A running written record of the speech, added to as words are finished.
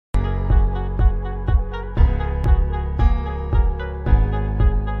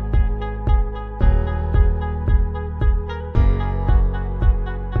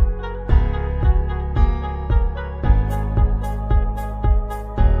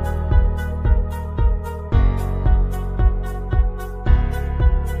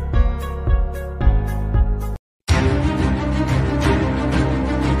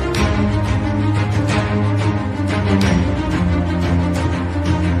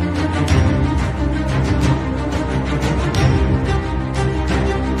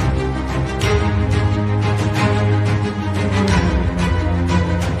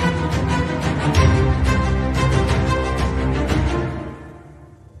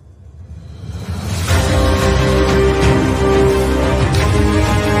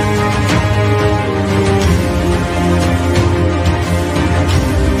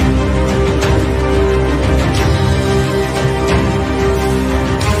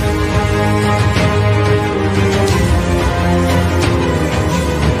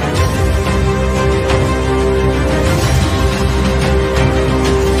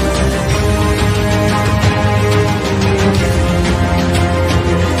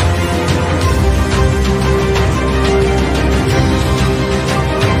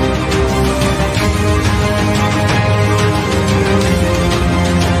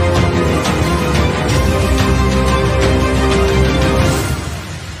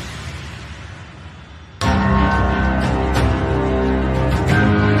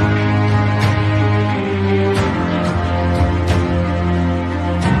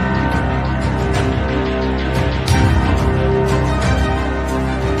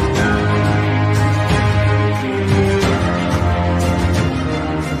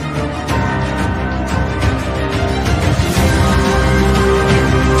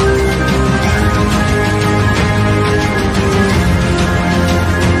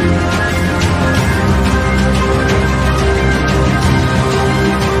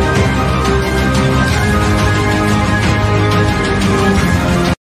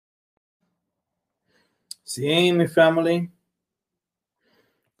Same family.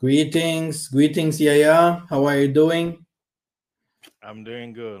 Greetings, Yaya. How are you doing? I'm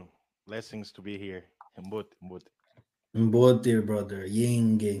doing good. Blessings to be here. Mbut, mbut. Both, dear brother.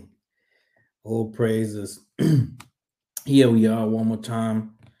 Ying. All praises. Here we are one more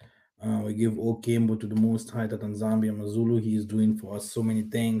time. We give Okembo to the Most High Tatan Zambia Mazulu. He is doing for us so many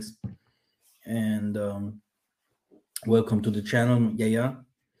things. And welcome to the channel, Yaya.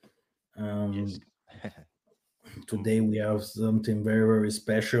 Yes. Um, Um, Today we have something very, very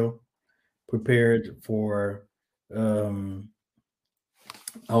special prepared for um,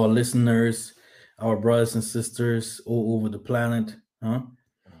 our listeners, our brothers and sisters all over the planet, huh?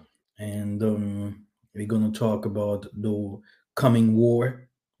 And we're gonna talk about the coming war,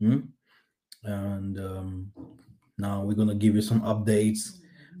 hmm? And now we're gonna give you some updates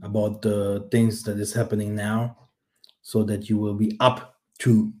about the things that is happening now, so that you will be up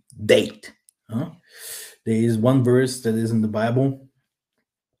to date, huh? There is one verse that is in the Bible.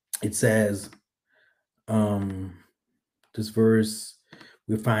 It says, um, this verse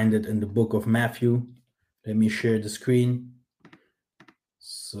we find it in the book of Matthew. Let me share the screen.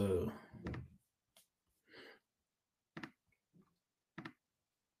 So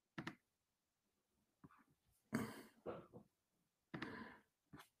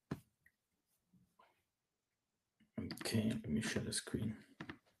okay, let me share the screen.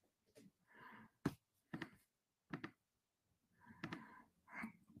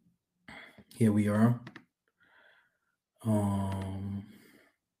 Here we are. Um,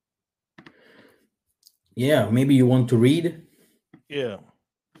 yeah, maybe you want to read. yeah.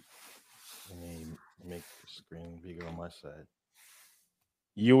 Let me make the screen bigger on my side.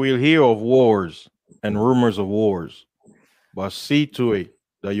 You will hear of wars and rumors of wars, but see to it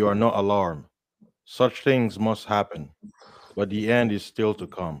that you are not alarmed. Such things must happen, but the end is still to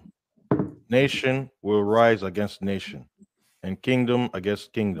come. Nation will rise against nation, and kingdom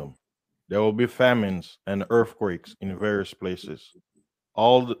against kingdom. There will be famines and earthquakes in various places.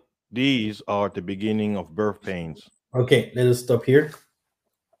 These are the beginning of birth pains. Okay, let us stop here,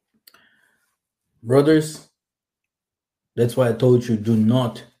 brothers. That's why I told you, do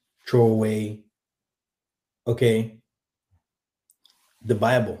not throw away. Okay, the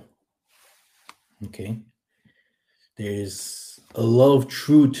Bible. Okay, there's a lot of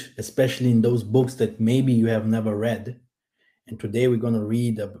truth, especially in those books that maybe you have never read. And today we're going to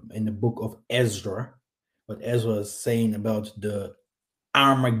read in the book of Ezra, what Ezra is saying about the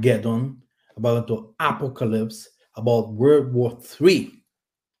Armageddon, about the apocalypse, about World War III.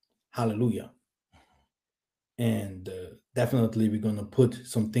 Hallelujah. And definitely we're going to put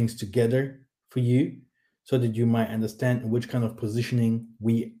some things together for you so that you might understand which kind of positioning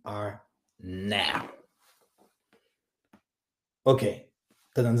we are now. Okay.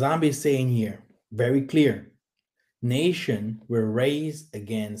 The Nzambi is saying here, very clear, nation will raise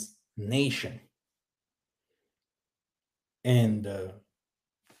against nation. And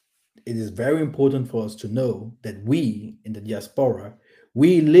it is very important for us to know that we in the diaspora,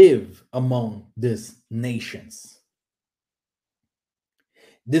 we live among these nations.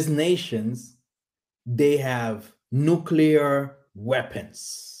 These nations, they have nuclear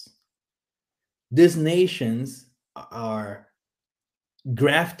weapons. These nations are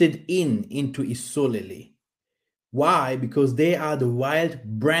grafted into Isolili. Why? Because they are the wild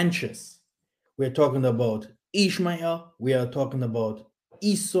branches. We're talking about Ishmael, we are talking about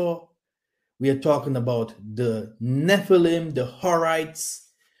Esau, we are talking about the Nephilim, the Horites,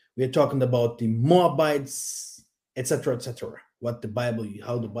 we are talking about the Moabites, etc., etc. What the Bible,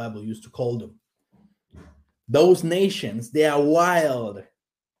 how the Bible used to call them. Those nations, they are wild.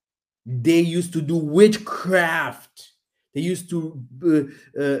 They used to do witchcraft. They used to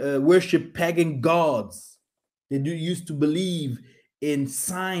worship pagan gods. Used to believe in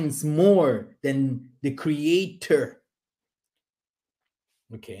signs more than the creator.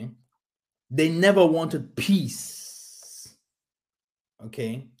 Okay. They never wanted peace.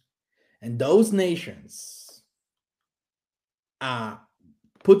 Okay. And those nations are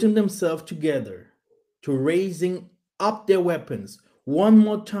putting themselves together to raising up their weapons one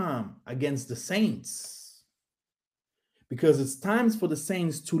more time against the saints, because it's times for the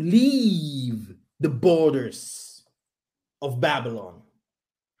saints to leave the borders of Babylon.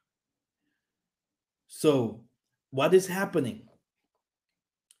 So what is happening?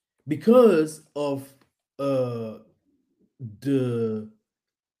 Because of the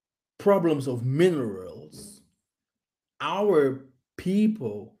problems of minerals, our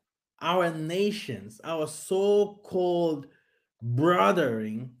people, our nations, our so-called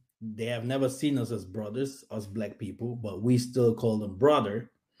brothering, they have never seen us as brothers, us black people, but we still call them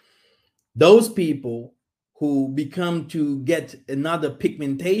brother. Those people, who become to get another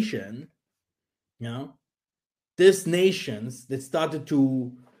pigmentation, you know, these nations that started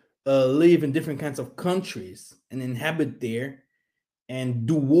to live in different kinds of countries and inhabit there and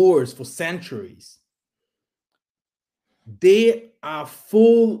do wars for centuries, they are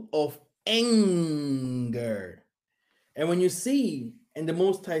full of anger. And when you see, and the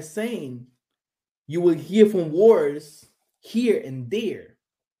Most High saying, you will hear from wars here and there.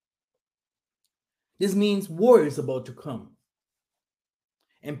 This means war is about to come.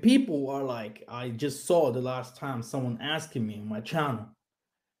 And people are like, I just saw the last time someone asking me on my channel,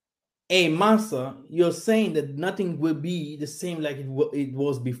 hey, Massa, you're saying that nothing will be the same like it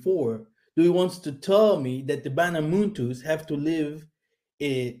was before. Do you want to tell me that the Banamuntus have to live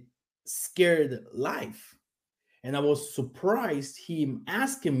a scared life? And I was surprised him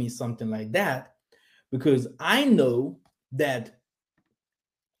asking me something like that, because I know that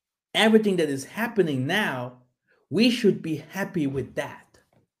everything that is happening now, we should be happy with that.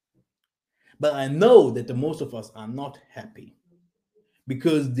 But I know that the most of us are not happy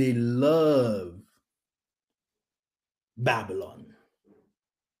because they love Babylon.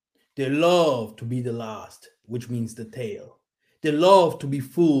 They love to be the last, which means the tail. They love to be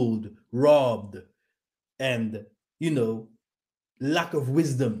fooled, robbed, and, lack of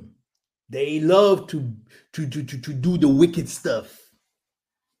wisdom. They love to do the wicked stuff.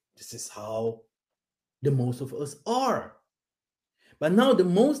 This is how the most of us are. But now the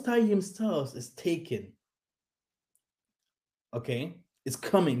Most High himself is taken. Okay? It's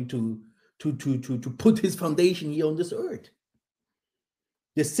coming to put his foundation here on this earth.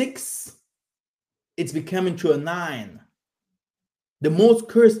 The 6, it's becoming to a 9. The most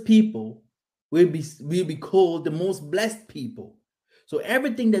cursed people will be called the most blessed people. So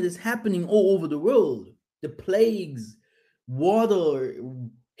everything that is happening all over the world, the plagues, water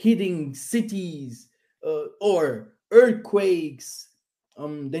hitting cities, or earthquakes,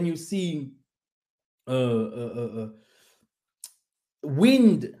 then you see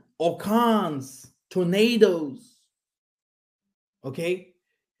wind, orcans, tornadoes, okay,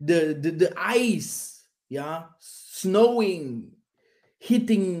 the ice, yeah, snowing,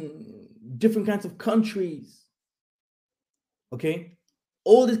 hitting different kinds of countries, okay,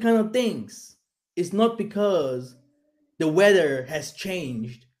 all these kind of things. It's not because the weather has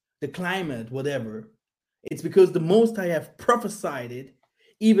changed, the climate, whatever. It's because the Most High have prophesied it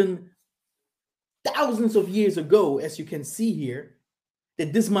even thousands of years ago, as you can see here,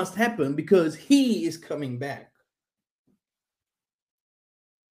 that this must happen because he is coming back.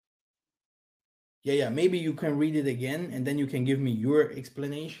 Yeah. Maybe you can read it again and then you can give me your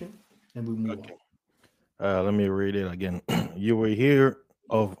explanation and we move on. Let me read it again. You will hear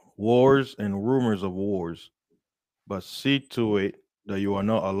of wars and rumors of wars, but see to it that you are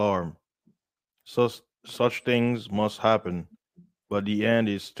not alarmed. Such things must happen, but the end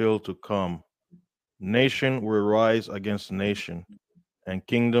is still to come. Nation will rise against nation, and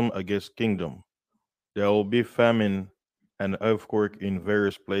kingdom against kingdom. There will be famine and earthquake in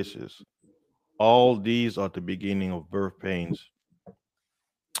various places. All these are the beginning of birth pains.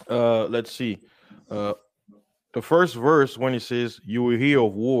 Let's see. Uh, the first verse, when it says, "You will hear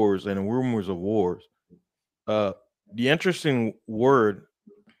of wars and rumors of wars." Uh, the interesting word,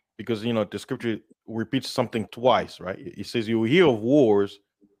 because the scripture repeats something twice, right? It says, "You will hear of wars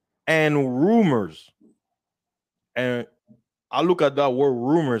and rumors," and I look at that word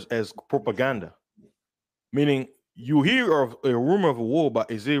 "rumors" as propaganda, meaning you hear of a rumor of a war, but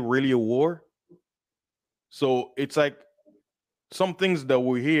is it really a war? So it's like some things that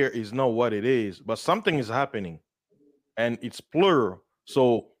we hear is not what it is, but something is happening, and it's plural.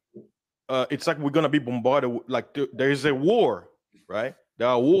 So it's like we're gonna be bombarded. Like there is a war, right? There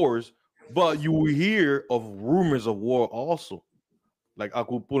are wars, but you will hear of rumors of war also. Like I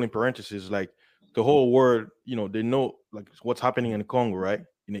could pull in parentheses, like the whole world, they know like what's happening in Congo, right,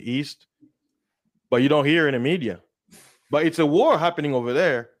 in the east, but you don't hear in the media. But it's a war happening over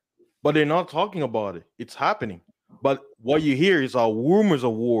there, but they're not talking about it. It's happening. But what you hear is rumors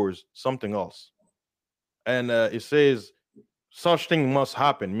of wars, something else. And it says such thing must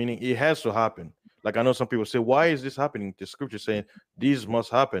happen, meaning it has to happen. Like I know some people say, why is this happening? The scripture saying these must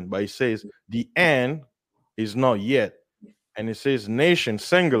happen, but it says the end is not yet. And it says nation,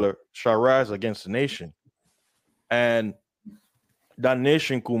 singular, shall rise against a nation. And that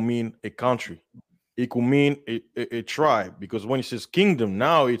nation could mean a country. It could mean a tribe, because when it says kingdom,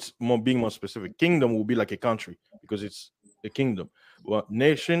 now it's being more specific. Kingdom will be like a country because it's a kingdom. Well,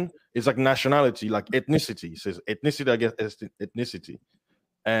 nation is like nationality, like ethnicity. It says ethnicity against ethnicity.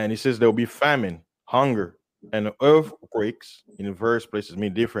 And it says there will be famine, hunger, and earthquakes in various places,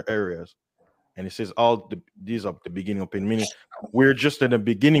 mean different areas. And it says these are the beginning of pain, meaning we're just in the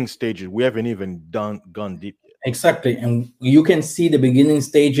beginning stages. We haven't even gone deep yet. Exactly. And you can see the beginning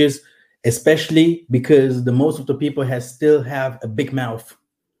stages, especially because the most of the people still have a big mouth.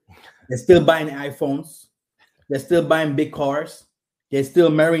 They're still buying iPhones. They're still buying big cars. They're still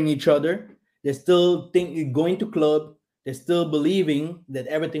marrying each other. They're still going to club. They're still believing that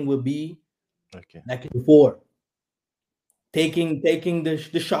everything will be Okay. like before. Taking the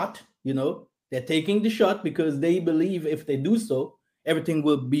shot, they're taking the shot because they believe if they do so, everything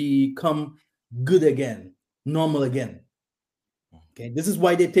will become good again, normal again. Okay, this is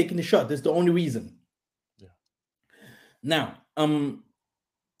why they're taking the shot. That's the only reason. Yeah. Now,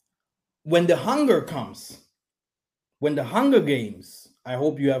 when the hunger comes, when the Hunger Games, I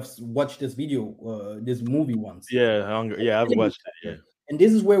hope you have watched this this movie once. Yeah, hunger. Yeah, I've watched it. Yeah. And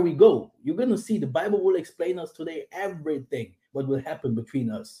this is where we go. You're going to see the Bible will explain us today everything what will happen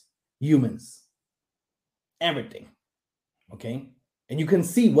between us humans. Everything. Okay? And you can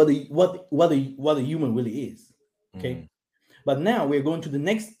see what a human really is. Okay? But now we're going to the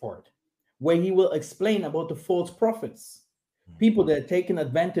next part where he will explain about the false prophets, people that are taking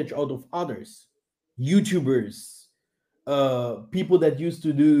advantage out of others, YouTubers, people that used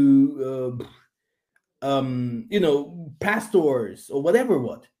to do pastors or whatever.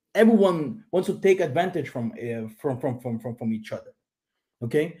 What everyone wants to take advantage from each other.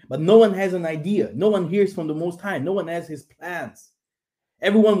 Okay, but no one has an idea. No one hears from the Most High. No one has his plans.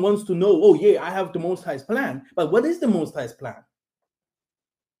 Everyone wants to know. Oh yeah, I have the Most High's plan. But what is the Most High's plan?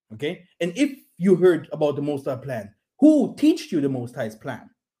 Okay, and if you heard about the Most High plan, who teach you the Most High's plan?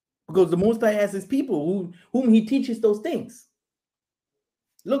 Because the Most High has his people whom he teaches those things.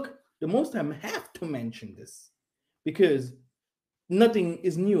 Look, the Most High have to mention this because nothing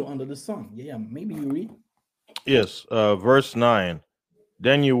is new under the sun. Yeah, maybe you read. Yes, verse 9.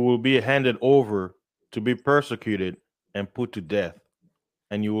 Then you will be handed over to be persecuted and put to death,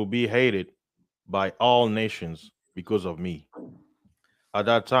 and you will be hated by all nations because of me. At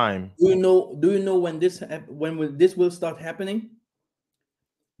that time, Do you know when this will start happening?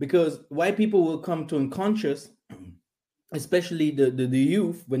 Because white people will come to unconscious, especially the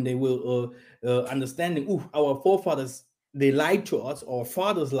youth, when they will understanding. Our forefathers, they lied to us. Our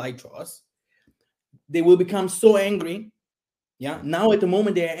fathers lied to us. They will become so angry. Yeah. Now at the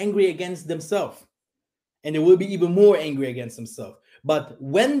moment they are angry against themselves, and they will be even more angry against themselves. But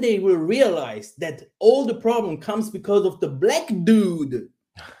when they will realize that all the problem comes because of the black dude,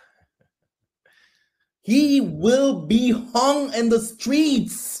 he will be hung in the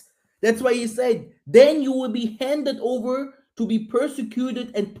streets. That's why he said, then you will be handed over to be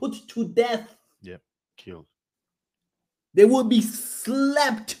persecuted and put to death. yeah, killed. They will be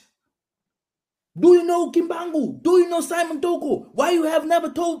slapped. Do you know Kimbangu? Do you know Simon Toko? Why you have never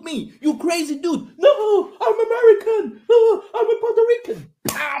told me? You crazy dude. No, I'm American. No, I'm a Puerto Rican.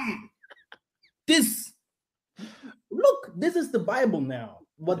 Bam! This is the Bible now.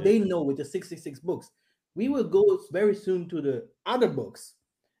 What they know with the 66 books. We will go very soon to the other books,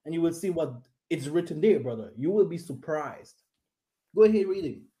 and you will see what it's written there, brother. You will be surprised. Go ahead,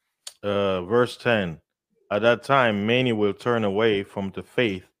 reading. Verse 10. At that time, many will turn away from the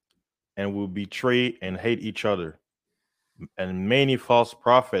faith and will betray and hate each other. And many false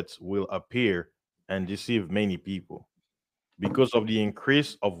prophets will appear and deceive many people. Because of the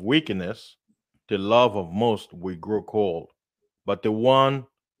increase of wickedness, the love of most will grow cold. But the one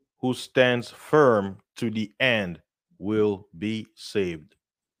who stands firm to the end will be saved.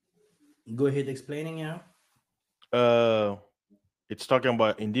 Go ahead, explaining now. Uh, it's talking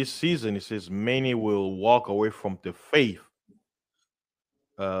about in this season, it says many will walk away from the faith.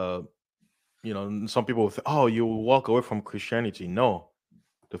 Uh, some people will think, oh, you will walk away from Christianity. No,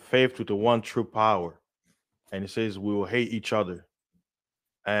 the faith to the one true power. And it says we will hate each other.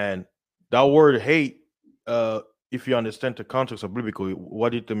 And that word hate, if you understand the context of biblical,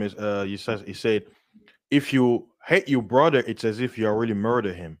 what it means, he said, if you hate your brother, it's as if you already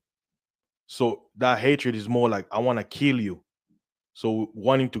murder him. So that hatred is more like I want to kill you. So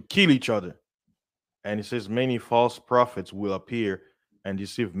wanting to kill each other. And it says many false prophets will appear and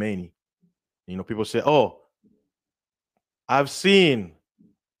deceive many. People say, oh, I've seen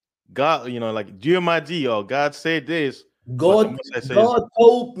God, like Jeremiah or God said this. But the God, Most High says, God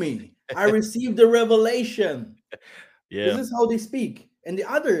told me. I received the revelation. This yeah, is how they speak. And the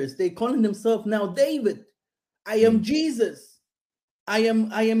others, they calling themselves now David. I am Jesus. I am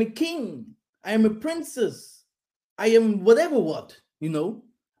a king. I am a princess. I am whatever what,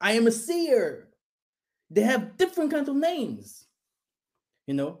 I am a seer. They have different kinds of names,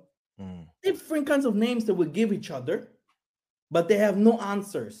 different kinds of names that we give each other, but they have no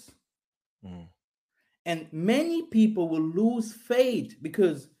answers. Mm. And many people will lose faith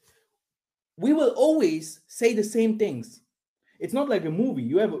because we will always say the same things. It's not like a movie.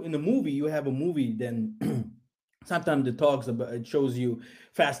 You have in a movie, you have a movie, then sometimes it talks about, it shows you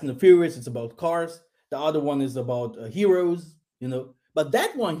Fast and the Furious, it's about cars. The other one is about heroes, you know. But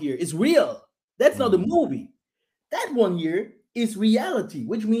that one here is real. That's not a Mm. movie. That one here is reality,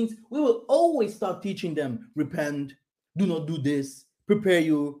 which means we will always start teaching them repent, do not do this, prepare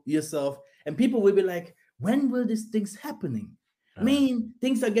yourself. And people will be like, when will these things happening? Uh, Man,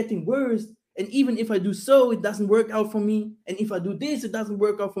 things are getting worse. And even if I do so, it doesn't work out for me. And if I do this, it doesn't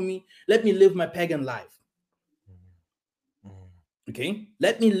work out for me. Let me live my pagan life. mm. Okay?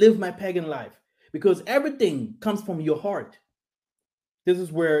 Let me live my pagan life. Because everything comes from your heart. This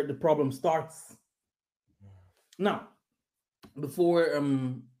is where the problem starts. Now, before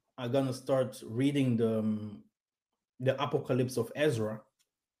I'm gonna start reading the Apocalypse of Ezra,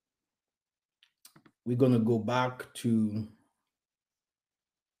 we're gonna go back to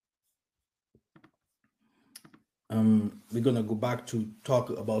talk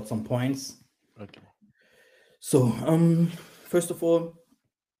about some points. Okay. So first of all,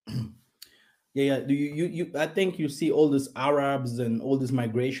 yeah, do you I think you see all these Arabs and all this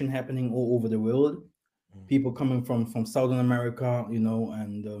migration happening all over the world. Mm. People coming from Southern America, you know,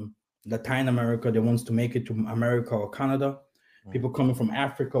 and Latin America. They wants to make it to America or Canada. Mm. People coming from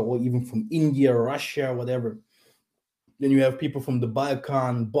Africa or even from India, Russia, whatever. Then you have people from the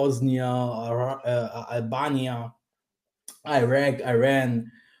Balkan, Bosnia, Albania, Iraq,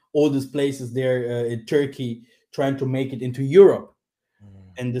 Iran, all these places there in Turkey, trying to make it into Europe.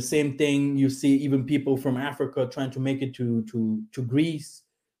 Mm. And the same thing you see even people from Africa trying to make it to Greece,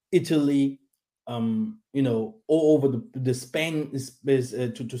 Italy, you know, all over the Spain is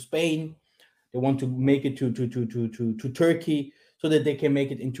to Spain. They want to make it to Turkey so that they can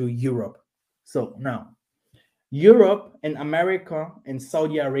make it into Europe. So now Europe and America and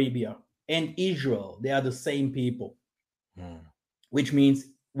Saudi Arabia and Israel, they are the same people, Mm. which means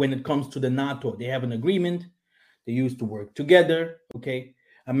when it comes to the NATO, they have an agreement. They used to work together. Okay.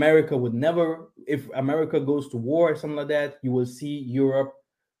 America would never, if America goes to war or something like that, you will see Europe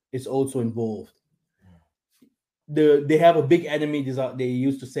is also involved. They have a big enemy. They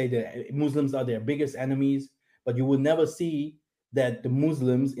used to say that Muslims are their biggest enemies, but you will never see that the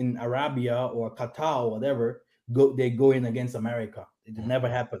Muslims in Arabia or Qatar or whatever go in against America. It Mm. never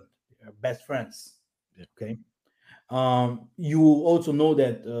happened. They're best friends. Yeah. Okay. You also know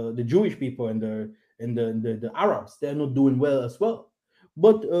that the Jewish people and the Arabs, they're not doing well as well,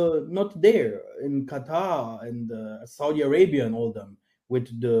 but not there in Qatar and Saudi Arabia and all them with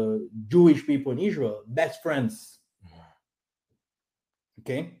the Jewish people in Israel, best friends.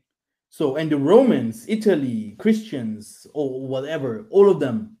 Okay, so and the Romans, Italy, Christians or whatever, all of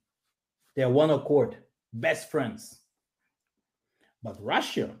them, they are one accord, best friends. But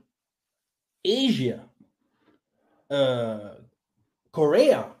Russia, Asia, uh,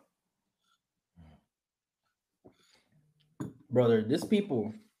 Korea, brother, these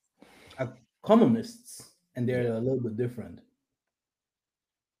people are communists and Yeah. they're a little bit different.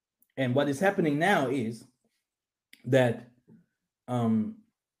 And what is happening now is that um,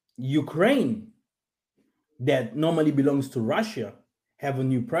 Ukraine, that normally belongs to Russia, have a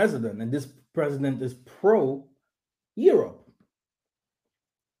new president, and this president is pro Europe.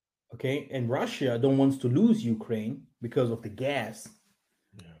 Okay, and Russia don't wants to lose Ukraine because of the gas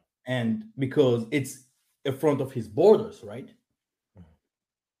Yeah. and because it's in front of his borders, right? Mm.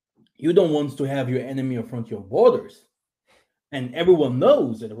 You don't want to have your enemy in front of your borders. And everyone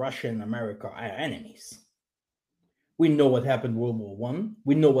knows that Russia and America are enemies. We know what happened World War One.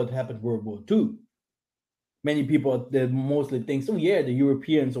 We know what happened World War Two. Many people they mostly think, oh yeah, the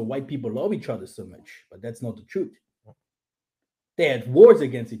Europeans or white people love each other so much, but that's not the truth. They had wars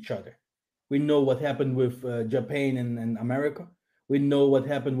against each other. We know what happened with Japan and America. We know what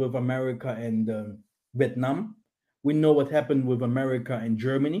happened with America and Vietnam. We know what happened with America and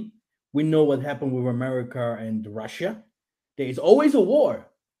Germany. We know what happened with America and Russia. There is always a war.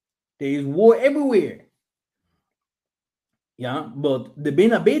 There is war everywhere. Yeah, but the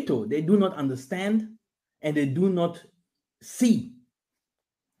Benabeto, they do not understand and they do not see.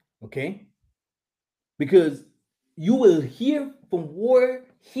 Okay, because you will hear from war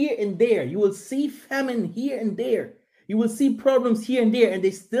here and there. You will see famine here and there. You will see problems here and there, and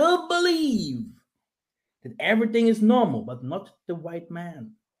they still believe that everything is normal, but not the white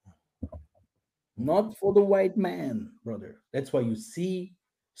man. Mm. Not for the white man, brother. That's why you see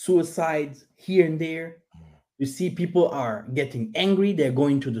suicides here and there. You see people are getting angry, they're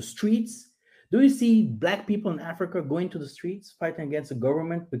going to the streets. Do you see black people in Africa going to the streets fighting against the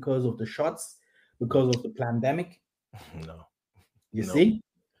government because of the shots, because of the pandemic? No. You No. see?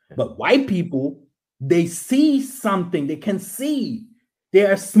 But white people, they see something, they can see. They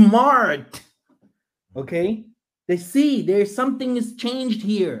are smart. Okay? They see there's something is changed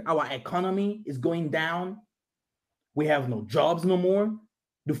here. Our economy is going down. We have no jobs no more.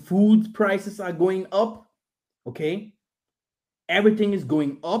 The food prices are going up. Okay? Everything is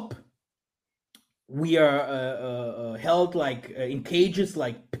going up. We are held like in cages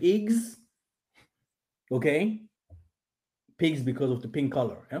like pigs. Okay? Pigs because of the pink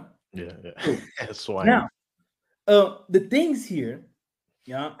color. Yeah? Yeah. Swine. Now, the things here,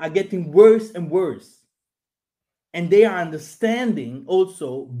 yeah, are getting worse and worse. And they are understanding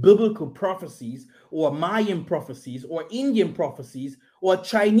also biblical prophecies or Mayan prophecies or Indian prophecies or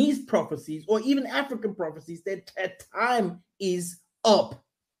Chinese prophecies or even African prophecies that time is up.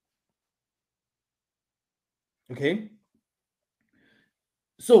 Okay?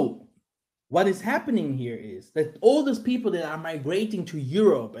 So, what is happening here is that all these people that are migrating to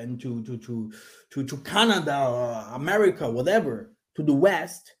Europe and to Canada, America, whatever, to the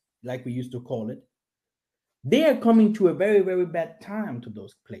West, like we used to call it, they are coming to a very, very bad time to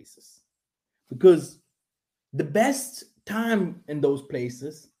those places, because the best time in those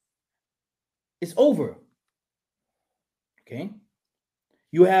places is over. Okay?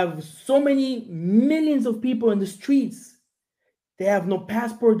 You have so many millions of people in the streets. They have no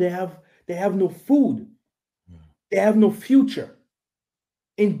passport, they have no food, they have no future.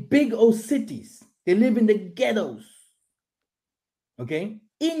 In big old cities, they live in the ghettos. Okay?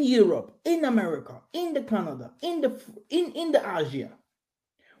 In Europe, in America, in the Canada, in the Asia.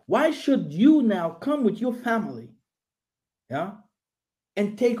 Why should you now come with your family, yeah,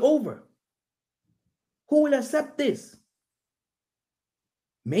 and take over? Who will accept this?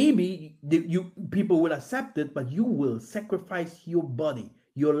 Maybe you people will accept it, but you will sacrifice your body,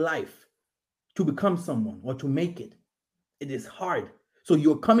 your life, to become someone or to make it. It is hard. So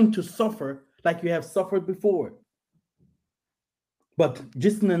you're coming to suffer like you have suffered before, but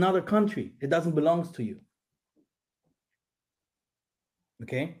just in another country. It doesn't belong to you.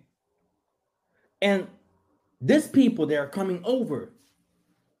 Okay? And these people, they are coming over.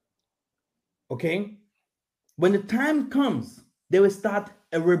 Okay? When the time comes, they will start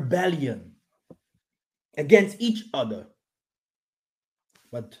a rebellion against each other.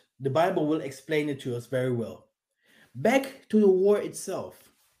 But the Bible will explain it to us very well. Back to the war itself.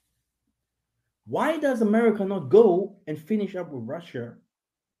 Why does America not go and finish up with Russia?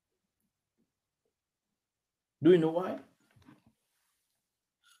 Do you know why?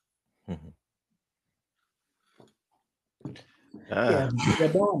 They have nuclear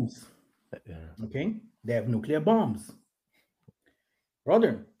bombs. Okay? They have nuclear bombs.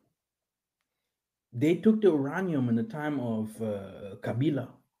 Brother, they took the uranium in the time of Kabila,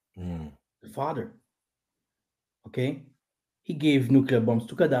 the father. Okay? He gave nuclear bombs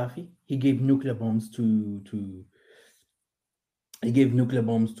to Gaddafi. He gave nuclear bombs to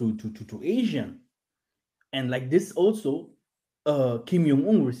Asian. And like this also, Kim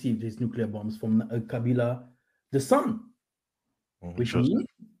Jong-un received his nuclear bombs from Kabila, the son.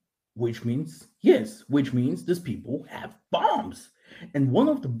 Which means these people have bombs. And one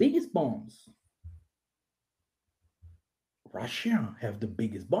of the biggest bombs, Russia have the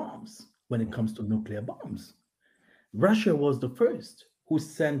biggest bombs when it comes to nuclear bombs. Russia was the first who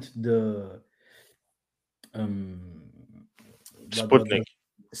sent the Sputnik.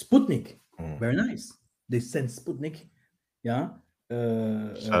 Sputnik. Very nice. They sent Sputnik, yeah,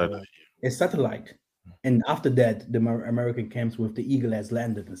 a satellite. And after that, the American camps with the eagle has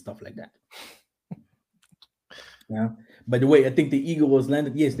landed and stuff like that. Yeah. By the way, I think the eagle was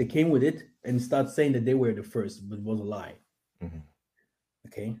landed. Yes, they came with it and start saying that they were the first, but it was a lie.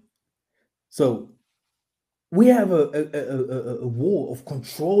 Okay. So we have a war of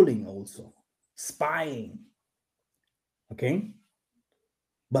controlling also, spying. Okay.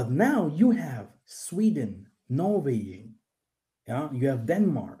 But now you have Sweden, Norway, yeah, you have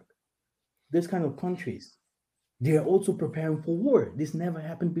Denmark, this kind of countries. They are also preparing for war. This never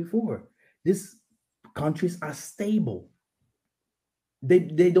happened before. These countries are stable.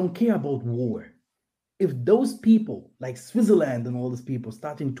 They don't care about war. If those people, like Switzerland and all these people,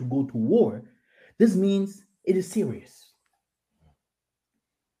 starting to go to war, this means it is serious.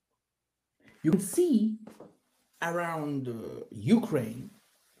 You can see around Ukraine,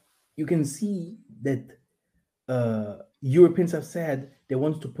 you can see that Europeans have said they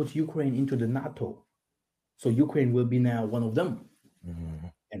want to put Ukraine into the NATO. So Ukraine will be now one of them.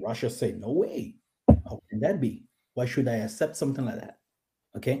 And Russia said, no way. How can that be? Why should I accept something like that?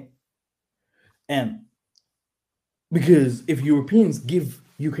 Okay. And because if Europeans give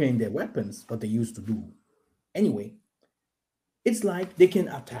Ukraine their weapons, what they used to do anyway, it's like they can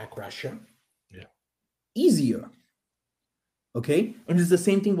attack Russia easier. Okay? And it's the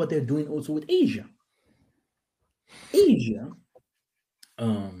same thing what they're doing also with Asia. Asia,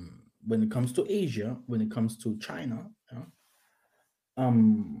 when it comes to Asia, when it comes to China,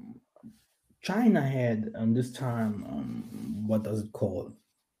 China had this time, what does it call?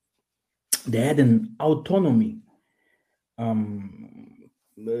 They had an autonomy. Hong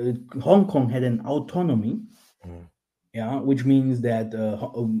Kong had an autonomy, which means that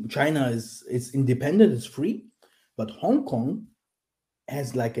China is independent, it's free, but Hong Kong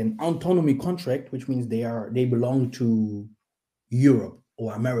has like an autonomy contract, which means they belong to Europe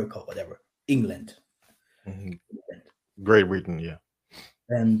or America, or whatever, England. Great Britain, yeah.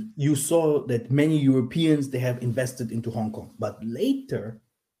 And you saw that many Europeans, they have invested into Hong Kong, but later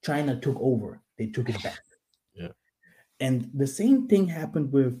China took over. They took it back. Yeah. And the same thing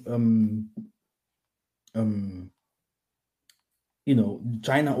happened with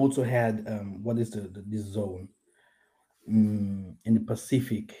China also had what is this zone in the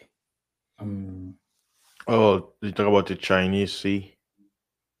Pacific? Oh, you talk about the Chinese Sea?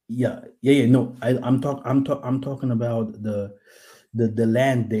 Yeah. No, I'm talking about the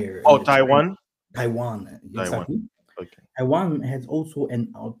land there. Oh, Taiwan. Taiwan, exactly. Okay. Taiwan has also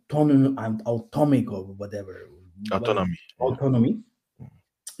an atomic or whatever. Autonomy. Autonomy. Yeah.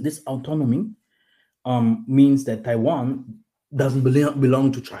 This autonomy means that Taiwan doesn't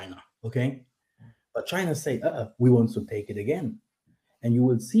belong to China. Okay, but China say, we want to take it again, and you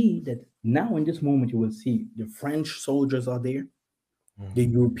will see that now in this moment you will see the French soldiers are there, the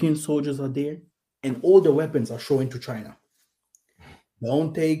European soldiers are there, and all the weapons are showing to China.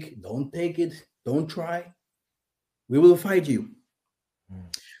 Don't take it. Don't try. We will fight you.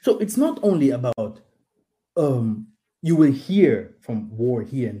 So it's not only about you will hear from war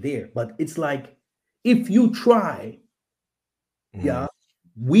here and there, but it's like if you try,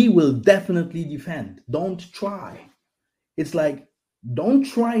 we will definitely defend. Don't try. It's like, don't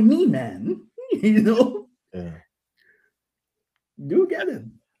try me, man. Yeah. You get it.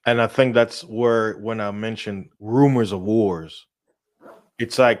 And I think that's where, when I mentioned rumors of wars,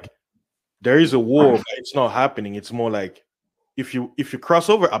 it's like there is a war, but it's not happening. It's more like if you cross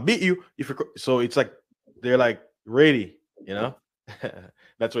over, I'll beat you. So it's like they're like ready,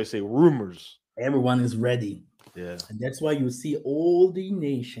 That's why I say rumors. Everyone is ready. Yeah. And that's why you see all the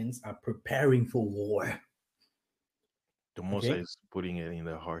nations are preparing for war. The Mosai is putting it in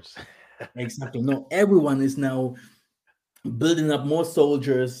their hearts. Exactly. No, everyone is now building up more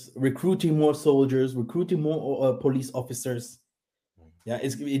soldiers, recruiting more soldiers, recruiting more police officers. Yeah,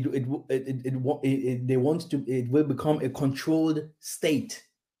 they want to. It will become a controlled state.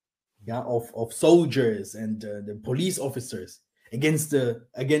 Yeah, of soldiers and the police officers against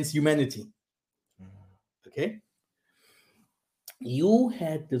humanity. Okay. You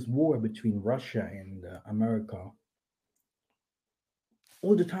had this war between Russia and America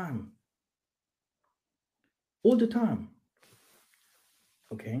all the time. All the time.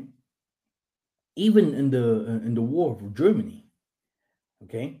 Okay. Even in the war of Germany.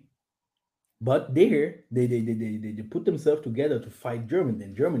 Okay. But there, they put themselves together to fight Germany,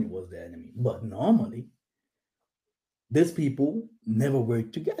 and Germany was the enemy. But normally, these people never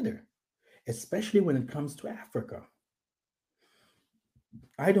work together, especially when it comes to Africa.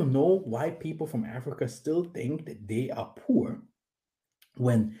 I don't know why people from Africa still think that they are poor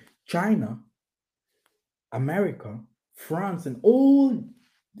when China, America, France, and all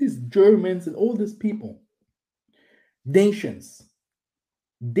these Germans and all these people, nations,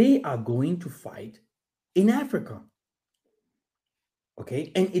 they are going to fight in Africa.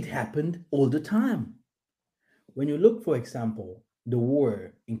 Okay, and it happened all the time. When you look, for example, the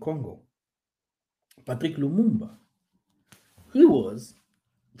war in Congo, Patrick Lumumba, he was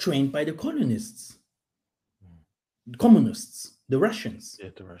trained by the communists, the Russians. Yeah,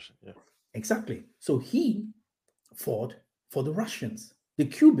 the Russians, yeah. Exactly. So he fought for the Russians. The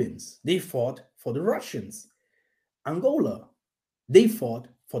Cubans, they fought for the Russians. Angola, they fought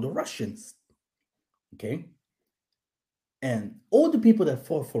for the Russians. Okay? And all the people that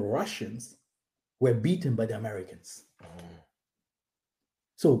fought for Russians were beaten by the Americans.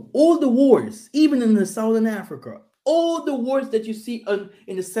 So all the wars, even in the Southern Africa, all the wars that you see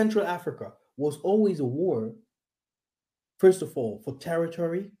in the Central Africa was always a war, first of all, for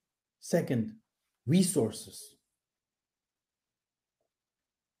territory, second, resources.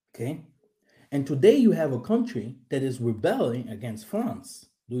 Okay? And today you have a country that is rebelling against France.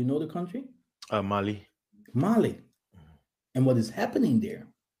 Do you know the country? Mali. Mali. And what is happening there?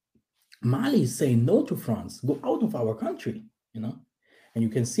 Mali is saying no to France. Go out of our country, And you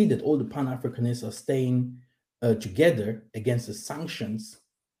can see that all the Pan-Africanists are staying together against the sanctions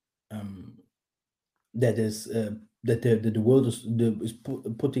um, that is that the world is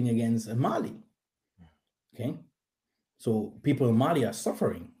putting against Mali. Okay, so people in Mali are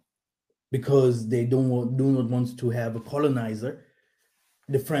suffering because they do not want to have a colonizer,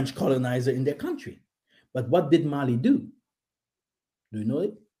 the French colonizer, in their country. But what did Mali do? Do you know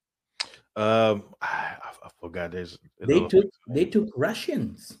it? I forgot. There's a They lot of took things. they took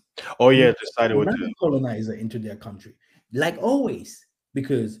Russians, Oh and yeah, made decided with another the colonizer into their country, like always,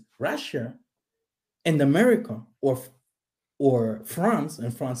 because Russia and America, or France,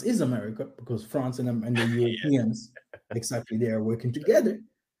 and France is America, because France and the Europeans, exactly, they are working together.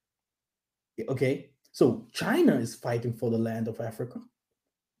 Okay, so China is fighting for the land of Africa.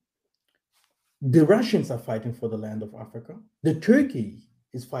 The Russians are fighting for the land of Africa. The Turkey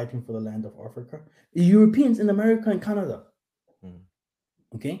is fighting for the land of Africa. The Europeans in America and Canada. Mm.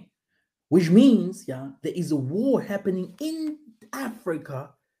 Okay, which means, yeah, there is a war happening in Africa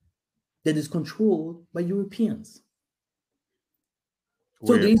that is controlled by Europeans.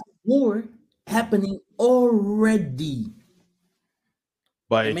 So where, there is war happening already.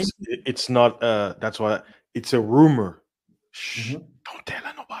 but I mean, it's not. That's why it's a rumor. Shh, mhm. don't tell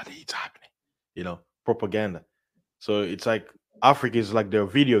nobody it's happening. Propaganda. So it's like Africa is like their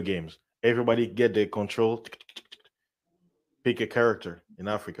video games. Everybody get their control, pick a character in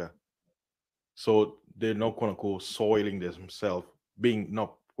Africa. So they're not quote unquote soiling themselves, being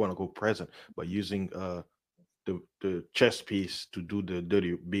not quote unquote present, but using the chess piece to do the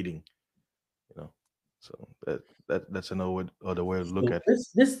dirty beating. You know, so that's another other way to look So at it.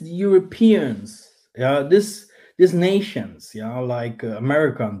 this Europeans, yeah, these nations, yeah, like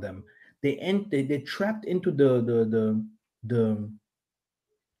America and them, they trapped into the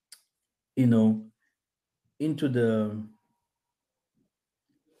you know into the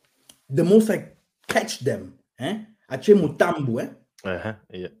most like catch them, eh? Ache mutambu, eh?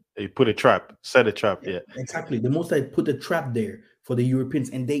 Yeah, you put a trap, set a trap. Yeah, Yeah. exactly. The most I put a trap there for the Europeans,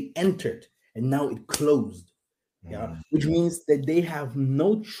 and they entered, and now it closed. Yeah, Mm. which means that they have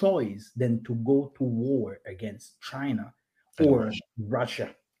no choice than to go to war against China And or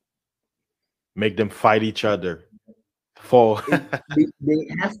Russia. make them fight each other for They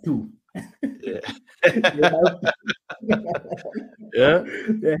have to. They yeah. have to. Yeah.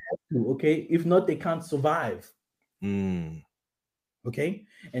 They have to. Okay, if not, they can't survive. Mm. Okay,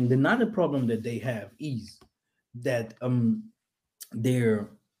 and another problem that they have is that their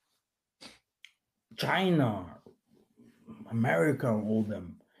China, America, all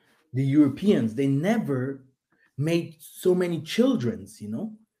them, the Europeans, they never made so many childrens,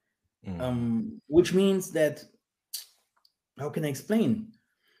 Mm. which means that, how can I explain?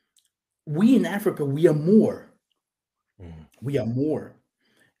 We in Africa, we are more. Mm. We are more.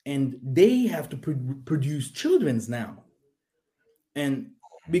 And they have to produce childrens now. And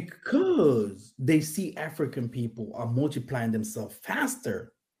because they see African people are multiplying themselves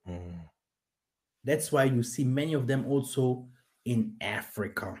faster, Mm. that's why you see many of them also in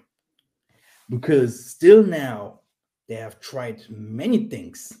Africa. Because still now, they have tried many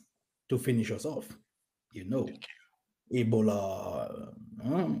things to finish us off. Ebola,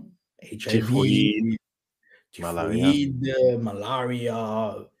 Typhoid, HIV, malaria. typhoid,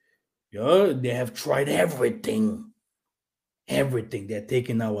 malaria. Yeah, they have tried everything. Everything. They're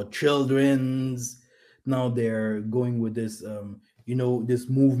taking our children's. Now they're going with this, this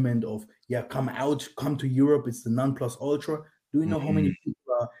movement of, yeah, come out, come to Europe. It's the non plus ultra. Do you know how Mm. many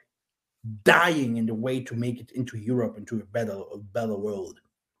people are dying in the way to make it into Europe, into a better world?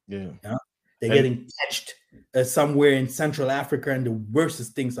 Yeah. Yeah, they're And getting catched somewhere in Central Africa, and the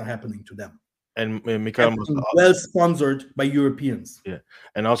worstest things are happening to them. Mikhail must Everything well sponsored by Europeans. yeah.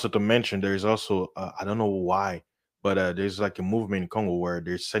 And also to mention, there is also I don't know why, but there's like a movement in Congo where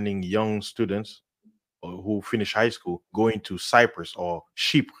they're sending young students who finish high school going to Cyprus or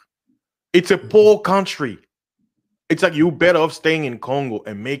Chypre. It's a poor country. It's like you better off staying in Congo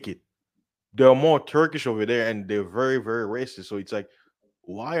and make it. They're more Turkish over there, and they're very, very racist. So it's like,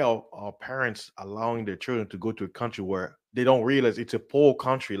 why are our parents allowing their children to go to a country where they don't realize it's a poor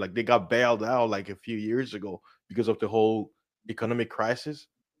country? Like they got bailed out like a few years ago because of the whole economic crisis.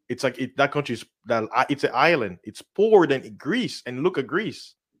 It's like that country is that it's an island. It's poorer than Greece, and look at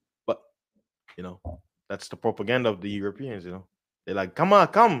Greece. But you know, that's the propaganda of the Europeans. They're like, come on,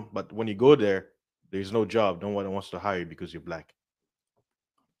 come. But when you go there, there's no job. No one wants to hire you because you're black.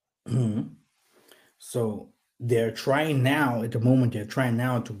 So they're trying now, at the moment, they're trying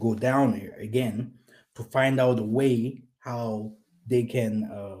now to go down here again to find out a way how they can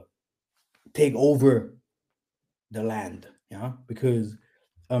take over the land, yeah, because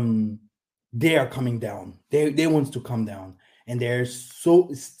they are coming down. They want to come down, and there's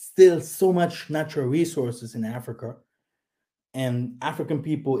still so much natural resources in Africa, and African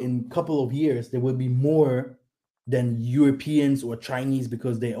people in a couple of years there will be more than Europeans or Chinese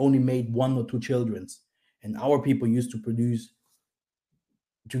because they only made 1 or 2 children, and our people used to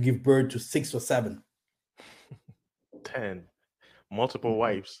give birth to 6 or 7. 10. Multiple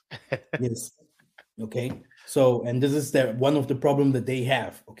wives. Yes. Okay. So, and this is one of the problem that they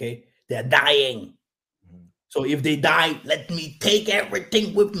have. Okay, they're dying. Mhm. So if they die, let me take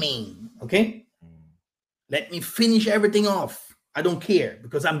everything with me. Okay, Mhm. let me finish everything off. I don't care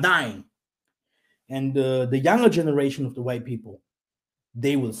because I'm dying. And the younger generation of the white people,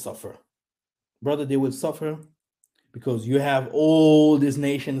 they will suffer, brother. They will suffer because you have all these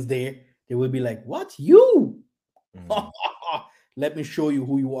nations there. They will be like, "What you? Mhm. Let me show you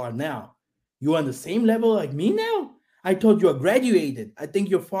who you are now. You are on the same level like me now? I thought you are graduated. I think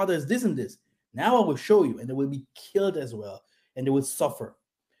your father is this and this. Now I will show you." And they will be killed as well. And they will suffer.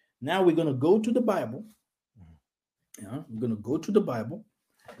 Now we're going to go to the Bible. Yeah, we're going to go to the Bible.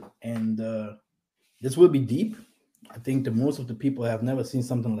 And this will be deep. I think the most of the people have never seen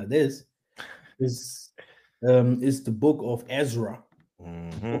something like this. This is the book of Ezra. Book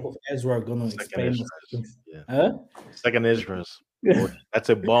Mhm. of Ezra going to Second explain Esdras. Yeah. Huh? Second Esdras. Boy, that's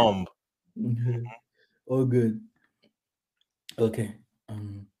a bomb. Oh, good. Okay.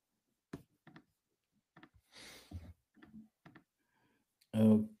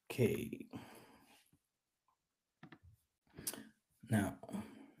 Okay. Now,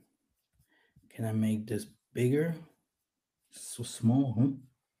 can I make this bigger? So small, huh?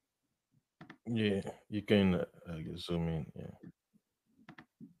 Yeah, you can zoom in. Yeah.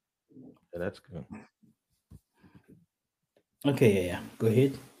 Yeah, that's good. Okay, yeah. Go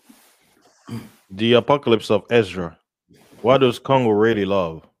ahead. The Apocalypse of Ezra. What does Congo really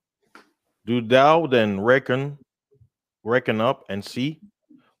love? Do thou then reckon up and see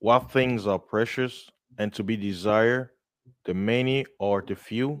what things are precious and to be desired, the many or the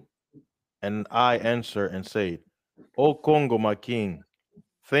few? And I answer and say, O Congo, my king,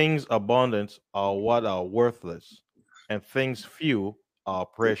 things abundant are what are worthless, and things few are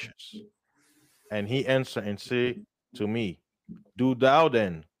precious. And he answered and said to me, do thou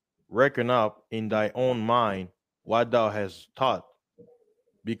then reckon up in thy own mind what thou hast taught,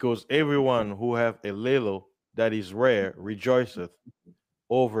 because everyone who hath a little that is rare rejoiceth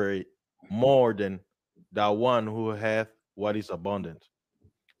over it more than the one who hath what is abundant.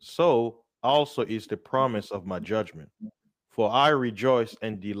 So also is the promise of my judgment. For I rejoice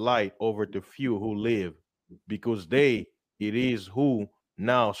and delight over the few who live, because they it is who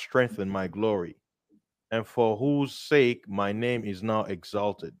now strengthen my glory, and for whose sake my name is now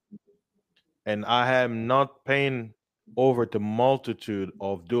exalted. And I am not pained over the multitude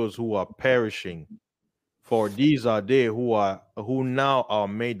of those who are perishing, for these are they who now are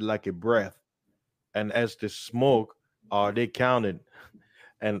made like a breath, and as the smoke are they counted,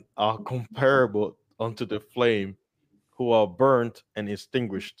 and are comparable unto the flame, who are burnt and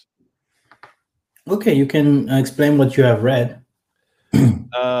extinguished. Okay, you can explain what you have read.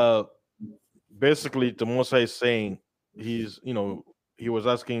 Uh, Basically, the Mosai is saying he was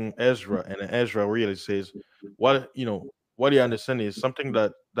asking Ezra, and Ezra really says, what you understand is something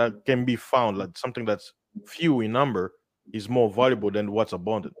that can be found, like something that's few in number, is more valuable than what's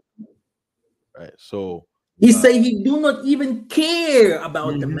abundant, right? So, He uh, say he do not even care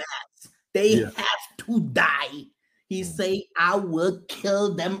about the mhm, mass. They yeah, have to die. He mm, say, I will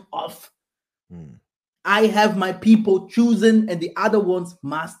kill them off. mm, I have my people chosen, and the other ones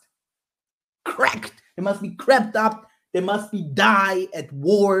must cracked. They must be crept up. They must be die at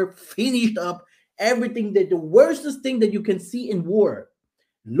war, finished up. Everything that the worstest thing that you can see in war.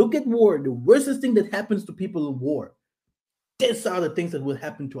 Look at war. The worstest thing that happens to people in war. These are the things that will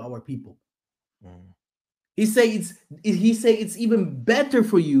happen to our people. mm, He say it's even better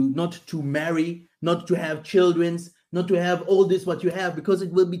for you not to marry, not to have children, not to have all this what you have, because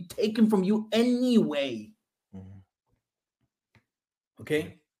it will be taken from you anyway. mm, yeah,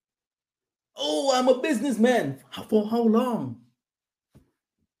 Okay. Oh, I'm a businessman. For how long?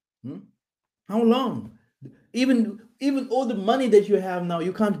 Hmm? How long? Even all the money that you have now,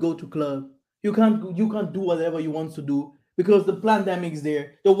 you can't go to club. You can't do whatever you want to do because the pandemic's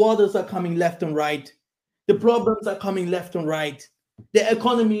there. The waters are coming left and right. The mm, problems are coming left and right. The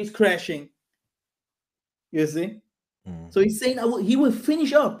economy is crashing. You see? mm, So he's saying he will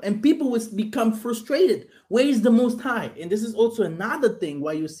finish up and people will become frustrated. Where is the Most High? And this is also another thing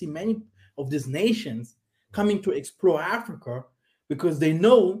why you see many of these nations mm, coming to explore Africa, because they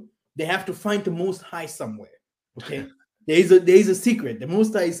know they have to find the Most High somewhere. Okay, there is a secret. The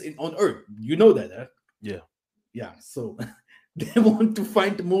Most High is on earth. You know that, huh? Yeah. Yeah. So they want to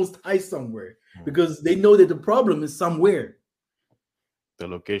find the Most High somewhere Mm. because they know that the problem is somewhere. The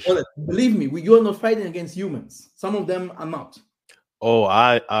location. Well, believe me, you are not fighting against humans. Some of them are not. Oh,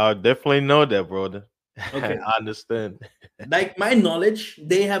 I definitely know that, brother. Okay. I understand. Like my knowledge,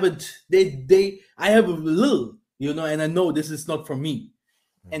 they haven't. They. I have a little, and I know this is not from me.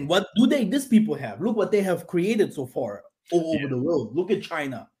 And what do these people have? Look what they have created so far all over the world. Look at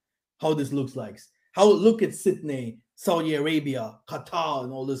China, how this looks like. Look at Sydney, Saudi Arabia, Qatar,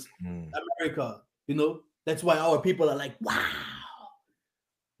 and all this, Mm. America. That's why our people are like, wow,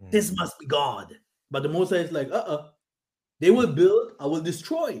 this must be God. But the Most High is like, they will build, I will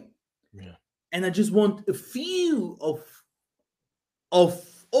destroy. Yeah. And I just want a few of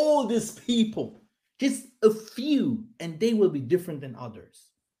all these people, just a few, and they will be different than others.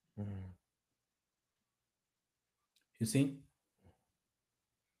 You see?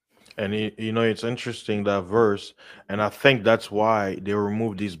 And it's interesting, that verse, and I think that's why they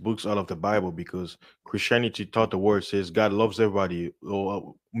removed these books out of the Bible, because Christianity taught the word says God loves everybody,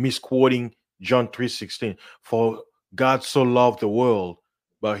 or misquoting John 3:16, for God so loved the world.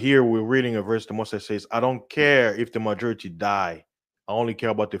 But here we're reading a verse, the Most High says, I don't care if the majority die. I only care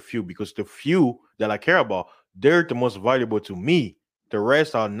about the few, because the few that I care about, they're the most valuable to me. The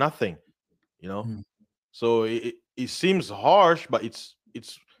rest are nothing, Mm. So it seems harsh, but it's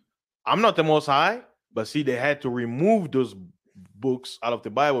I'm not the Most High, but see, they had to remove those books out of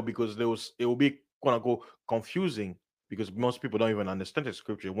the Bible because it will be quote unquote confusing, because most people don't even understand the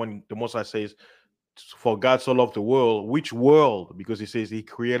scripture. When the Most High says, "For God so loved the world," which world? Because He says He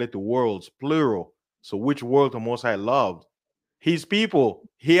created the worlds, plural. So which world the Most High loved? His people.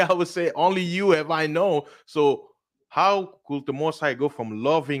 Here I would say, only you have I known. So how could the Most High go from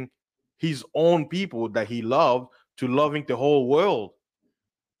loving His own people that He loved to loving the whole world?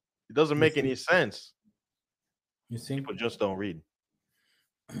 It doesn't You make see? any sense. You see? People just don't read.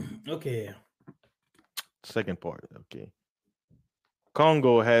 Okay. Second part. Okay.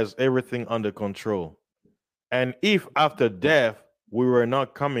 Congo has everything under control. And if after death we were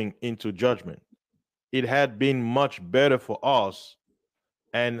not coming into judgment, it had been much better for us.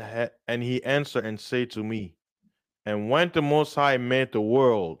 And he answered and said to me, and when the Most High made the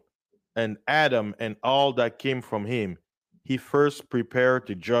world and Adam and all that came from him, he first prepared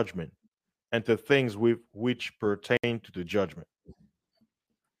the judgment and the things which pertain to the judgment.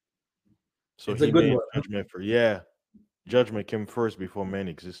 So It's a he good made one. judgment judgment came first before man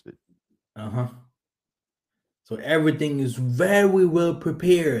existed. Uh-huh. So everything is very well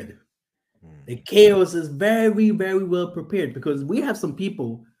prepared. The chaos is very, very well prepared, because we have some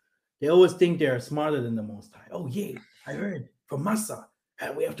people, they always think they are smarter than the Most High. Oh, yeah, I heard from Massa,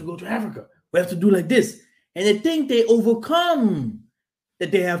 we have to go to Africa. We have to do like this. And they think they overcome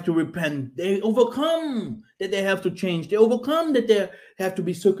that they have to repent. They overcome that they have to change. They overcome that they have to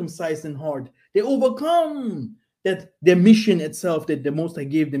be circumcised and hard. They overcome that their mission itself, that the Most High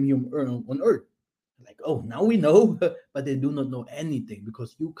gave them here on earth. Like, oh, now we know, but they do not know anything,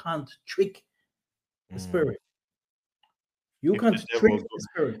 because you can't trick the spirit. You If the can't trick devil the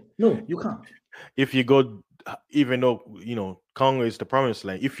spirit. No, you can't. if you go, even though Congo is the promised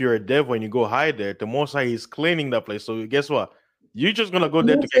land, if you're a devil and you go hide there, the Most High is cleaning that place. So guess what? You're just gonna go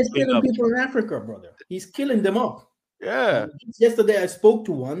there to get He's cleaned killing up. people in Africa, brother. He's killing them up. Yeah. Just yesterday, I spoke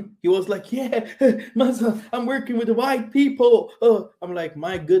to one. He was like, "Yeah, Masa, I'm working with the white people." I'm like,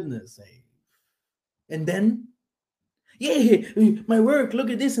 "My goodness!" And then, yeah, my work. Look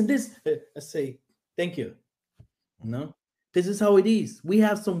at this and this. I say, "Thank you." No, this is how it is. We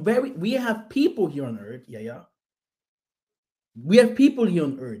have people here on earth. Yeah. We have people here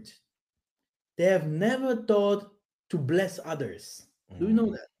on earth. They have never thought to bless others. Do you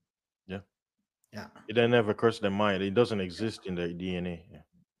know that? Yeah. Yeah. It never crossed their mind. It doesn't exist in their DNA. Yeah.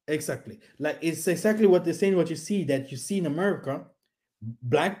 Exactly. Like, it's exactly what they're saying, what you see in America.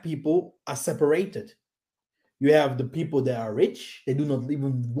 Black people are separated. You have the people that are rich, they do not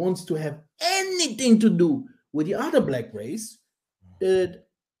even want to have anything to do with the other black race that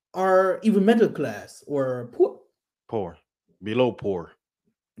are even middle class or poor. Poor. Below poor.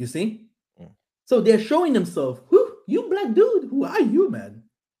 You see? Mm. So they're showing themselves, who you black dude, who are you, man?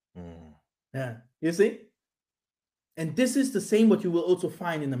 Mm. Yeah, you see? And this is the same what you will also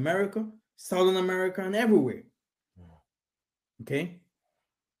find in America, Southern America, and everywhere. Okay?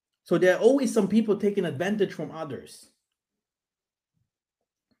 So there are always some people taking advantage from others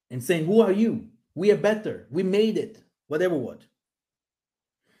and saying, who are you? We are better. We made it. Whatever what.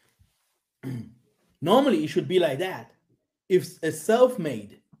 Normally, it should be like that. If a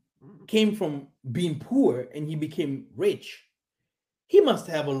self-made came from being poor and he became rich, he must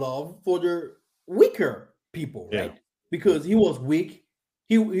have a love for the weaker people, Yeah. right? Because he was weak.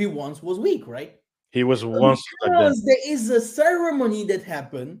 He once was weak, right? He was But once like that. because there is a ceremony that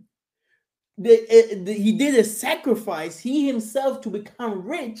happened, he did a sacrifice, he himself, to become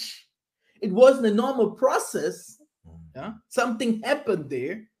rich. It wasn't a normal process. Yeah? Something happened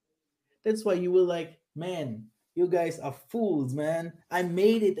there. That's why you were like, man, you guys are fools, man. I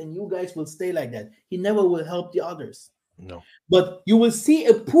made it and you guys will stay like that. He never will help the others. No. But you will see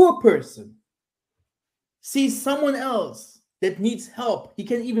a poor person, see someone else that needs help. He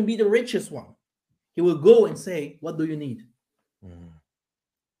can even be the richest one. He will go and say, what do you need? Mhm.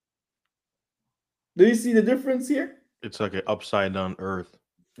 Do you see the difference here? It's like an upside down earth.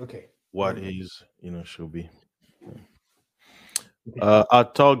 Okay. What Very good. is, should be. Okay. I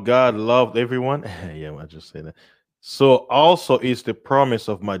thought God loved everyone. Yeah, I just say that. So also is the promise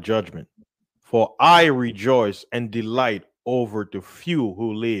of my judgment. For I rejoice and delight over the few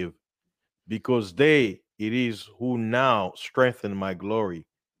who live, because they it is who now strengthen my glory,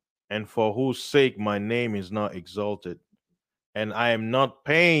 and for whose sake my name is not exalted. And I am not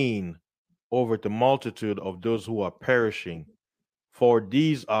pained over the multitude of those who are perishing, for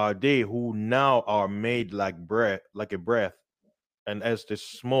these are they who now are made like a breath, and as the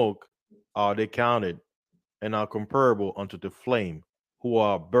smoke are they counted, and are comparable unto the flame, who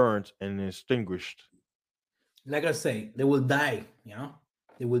are burnt and extinguished. Like I say, they will die.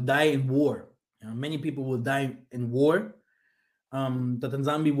 They will die in war. Many people will die in war. The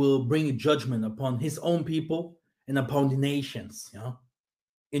Tanzania will bring a judgment upon his own people and upon the nations.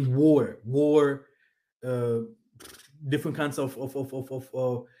 In war, uh, different kinds of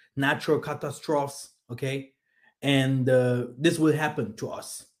natural catastrophes. Okay, and this will happen to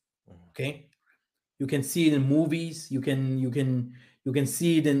us. Okay, you can see it in movies. You can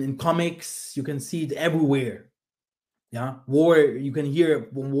see it in comics. You can see it everywhere. Yeah, war. You can hear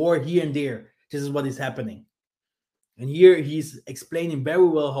war here and there. This is what is happening, and here he's explaining very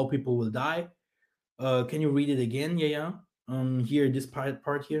well how people will die. Can you read it again? Yeah, yeah. Here, this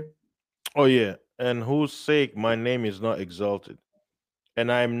part here. Oh yeah, and whose sake my name is not exalted, and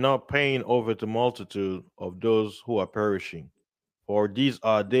I am not paying over the multitude of those who are perishing, for these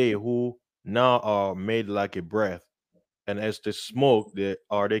are they who now are made like a breath, and as the smoke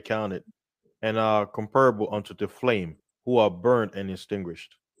they counted, and are comparable unto the flame, who are burnt and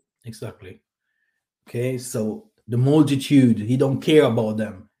extinguished. Exactly. Okay, so the multitude, he don't care about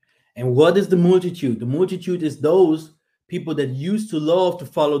them. And what is the multitude? The multitude is those people that used to love to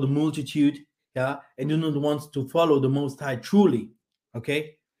follow the multitude, yeah, and do not want to follow the Most High truly.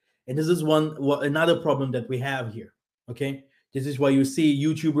 Okay, and this is another problem that we have here. Okay, this is why you see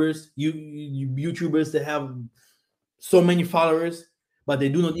YouTubers that have so many followers, but they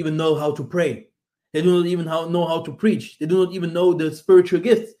do not even know how to pray. They do not even know how to preach. They do not even know the spiritual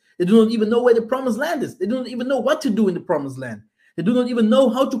gifts. They do not even know where the promised land is. They do not even know what to do in the promised land. They do not even know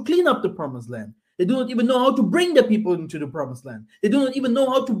how to clean up the promised land. They do not even know how to bring the people into the promised land. They do not even know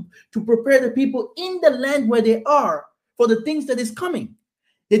how to prepare the people in the land where they are for the things that is coming.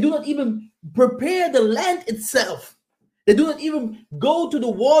 They do not even prepare the land itself. They do not even go to the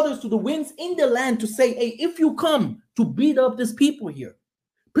waters, to the winds in the land to say, hey, if you come to beat up these people here,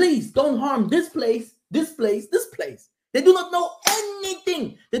 please don't harm this place, this place, this place. They do not know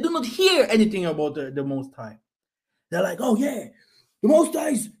anything. They do not hear anything about the Most High. They're like, oh, yeah, the Most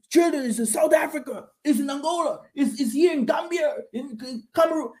High's children is in South Africa, is in Angola, is here in Gambia, in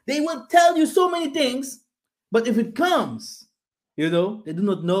Cameroon. They will tell you so many things, but if it comes, they do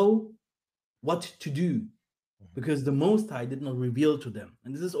not know what to do because the Most High did not reveal to them.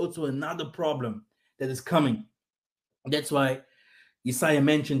 And this is also another problem that is coming. That's why Isaiah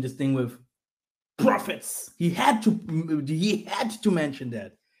mentioned this thing with prophets. He had to mention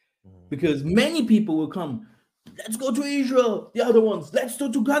that because many people will come. Let's go to Israel. The other ones, let's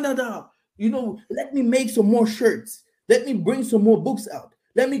go to Canada. Let me make some more shirts. Let me bring some more books out.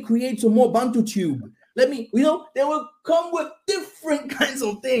 Let me create some more Bantu tube. Let me, they will come with different kinds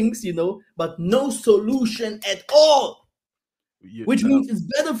of things, but no solution at all. Which means it's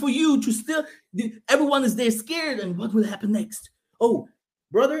better for you to still, everyone is there scared, and what will happen next? Oh,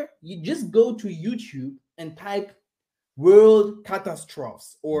 brother, you just go to YouTube and type world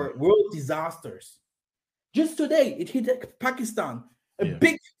catastrophes or world disasters. Just today, it hit Pakistan. A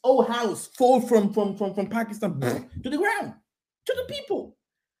big old house fall from Pakistan to the ground, to the people.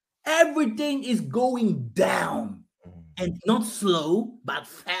 Everything is going down, and not slow, but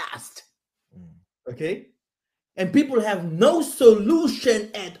fast. Okay? And people have no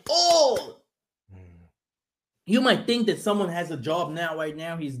solution at all. You might think that someone has a job now, right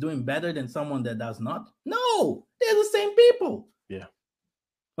now, he's doing better than someone that does not. No, they're the same people. Yeah.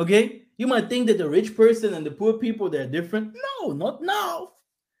 Okay? You might think that the rich person and the poor people, they're different. No, not now.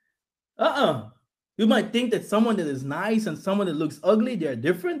 You might think that someone that is nice and someone that looks ugly, they're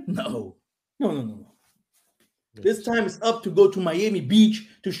different. No. No. This time it's up to go to Miami Beach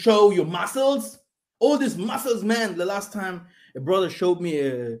to show your muscles. All these muscles, man. The last time a brother showed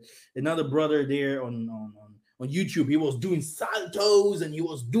me another brother there on YouTube. He was doing saltos and he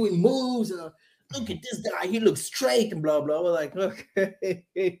was doing moves. And look at this guy. He looks straight and blah, blah. We're like, okay.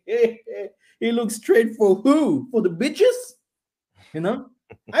 He looks straight for who? For the bitches? You know?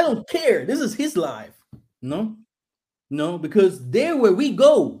 I don't care. This is his life. No, because there where we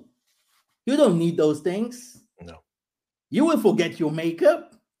go, you don't need those things. No. You will forget your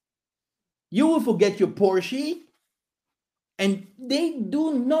makeup. You will forget your Porsche. And they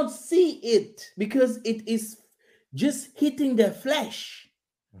do not see it because it is just hitting their flesh.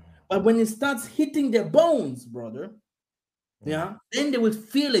 But when it starts hitting their bones, brother, yeah, then they will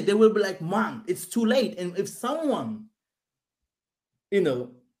feel it. They will be like, man, it's too late. And if someone,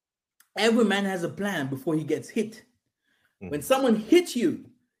 every man has a plan before he gets hit. When someone hits you,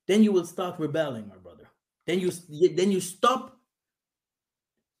 then you will start rebelling, my brother. Then you stop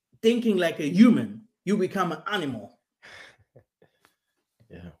thinking like a human. You become an animal.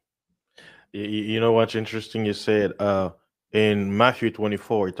 Yeah. You know what's interesting? You said in Matthew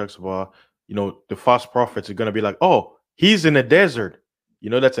 24, it talks about, the false prophets are going to be like, oh, he's in a desert.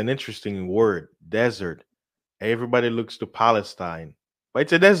 That's an interesting word, desert. Everybody looks to Palestine, but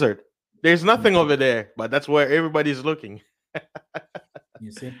it's a desert. There's nothing over there, but that's where everybody's looking.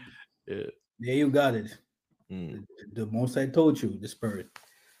 You see? Yeah. There you got it. The most I told you, the spirit.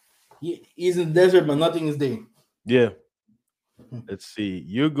 He's in the desert, but nothing is there. Yeah. Let's see.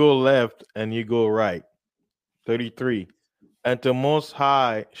 You go left and you go right. 33. And the Most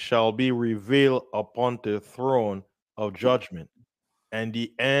High shall be revealed upon the throne of judgment, and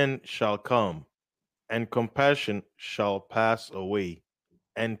the end shall come, and compassion shall pass away,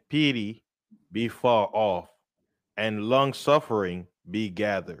 and pity be far off, and long suffering be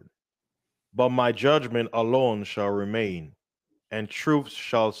gathered. But my judgment alone shall remain, and truth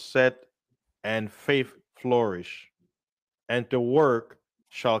shall set, and faith flourish, and the work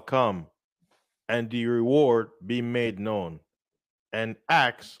shall come, and the reward be made known, and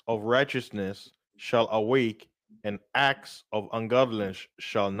acts of righteousness shall awake, and acts of ungodliness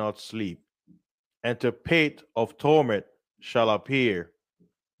shall not sleep, and the pit of torment shall appear.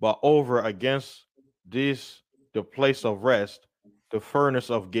 But over against this, the place of rest, the furnace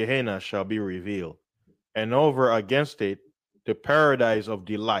of Gehenna shall be revealed, and over against it, the paradise of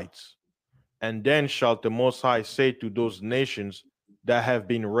delights. And then shall the Most High say to those nations that have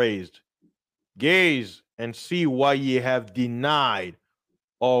been raised, gaze and see why ye have denied,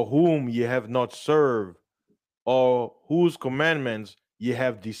 or whom ye have not served, or whose commandments ye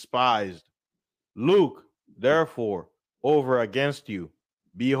have despised. Look, therefore, over against you.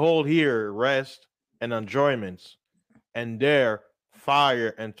 Behold here rest and enjoyments, and there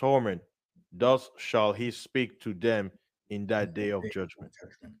fire and torment. Thus shall he speak to them in that day of judgment.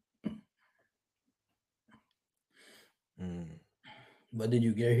 What did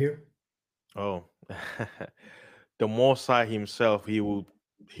you get here? Oh, the Most High himself, he will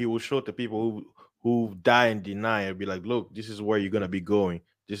show the people who die and deny and be like, look, this is where you're gonna be going.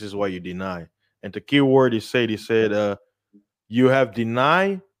 This is why you deny. And the key word he said, you have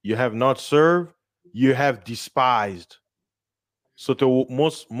denied, you have not served, you have despised. So the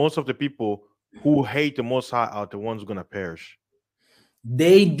most of the people who hate the Most High are the ones who are gonna perish.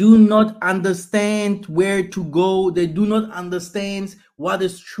 They do not understand where to go. They do not understand what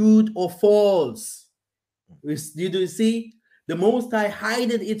is truth or false. You see? The Most High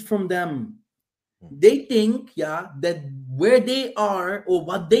hided it from them. They think, that where they are or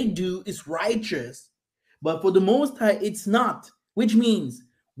what they do is righteous. But for the Most High, it's not. Which means,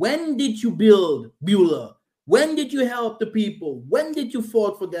 when did you build Beulah? When did you help the people? When did you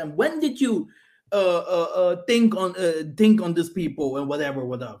fought for them? When did you think on these people and whatever?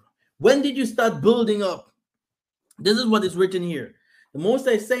 When did you start building up? This is what is written here. The Most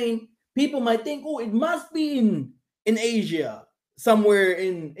High is saying, people might think, oh, it must be in Asia, somewhere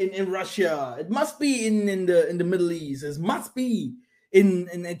in Russia. It must be in the Middle East. It must be in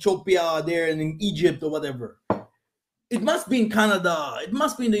Ethiopia, there, and in Egypt or whatever. It must be in Canada. It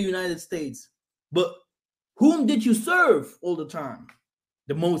must be in the United States. But whom did you serve all the time?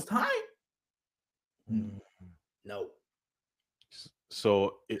 The Most High? No.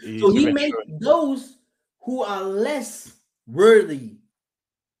 So he made those who are less worthy.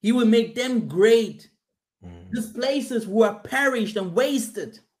 He will make them great. These places were perished and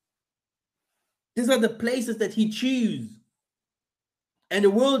wasted. These are the places that he chooses. And the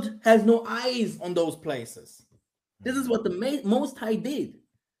world has no eyes on those places. This is what the Most High did.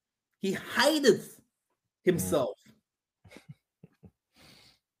 He hideth himself.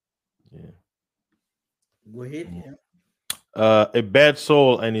 Yeah. Go ahead. Yeah. A bad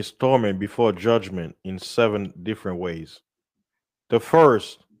soul and his torment before judgment in 7 different ways. The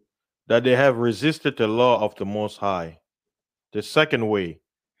first, that they have resisted the law of the Most High. The second way,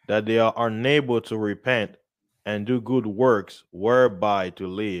 that they are unable to repent and do good works whereby to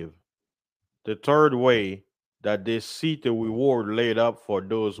live. The third way, that they see the reward laid up for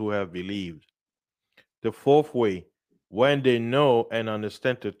those who have believed. The fourth way, when they know and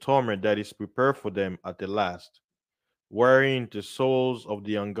understand the torment that is prepared for them at the last, wherein the souls of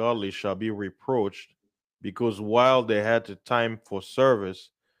the ungodly shall be reproached, because while they had the time for service,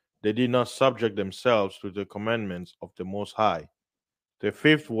 they did not subject themselves to the commandments of the Most High. The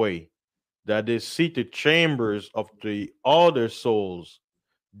fifth way, that they see the chambers of the other souls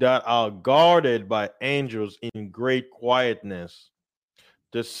that are guarded by angels in great quietness.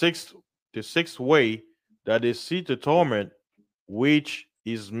 The sixth way, that they see the torment which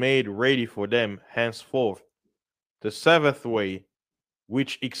is made ready for them henceforth. The seventh way,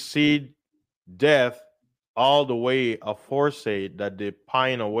 which exceed death all the way aforesaid, that they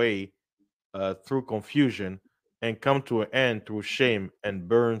pine away through confusion and come to an end through shame and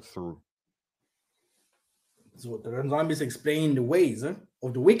burn through. So the Zombies explain the ways of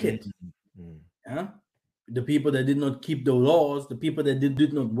the wicked. Mm. Yeah? The people that did not keep the laws, the people that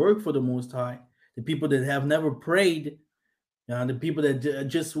did not work for the Most High, the people that have never prayed, the people that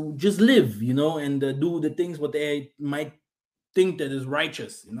just live, and do the things what they might think that is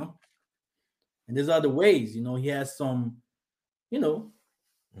righteous, And there's other ways, he has some, Mm.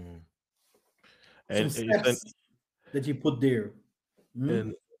 some And steps that he put there.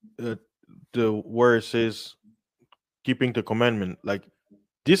 and the where it says keeping the commandment, like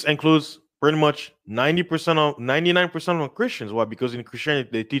this includes pretty much 90% of 99% of Christians. Why? Because in Christianity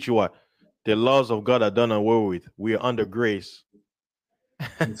they teach you what the laws of God are done away with. We are under grace.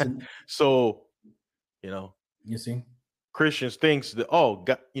 So You see, Christians thinks that, oh,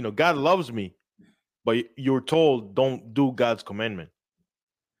 God, God loves me, but you're told don't do God's commandment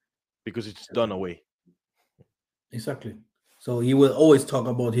because it's done away. Exactly. So he will always talk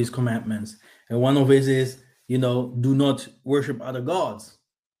about his commandments, and one of his is, do not worship other gods.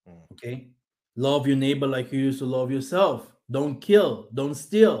 Okay, love your neighbor like you used to love yourself. Don't kill. Don't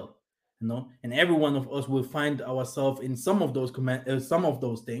steal. And every one of us will find ourselves in some of those some of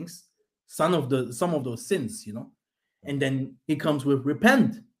those things, some of those sins. And then he comes with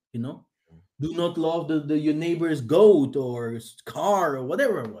repent. Do not love your neighbor's goat or car or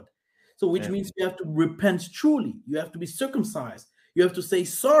whatever. So which means you have to repent truly. You have to be circumcised. You have to say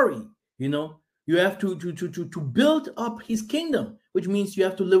sorry. You have to build up his kingdom, which means you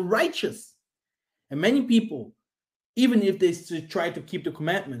have to live righteous. And many people, even if they try to keep the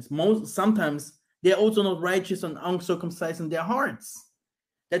commandments, sometimes they're also not righteous and uncircumcised in their hearts.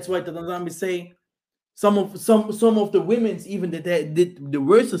 That's why the Tanzami say some of the women's, even that they did the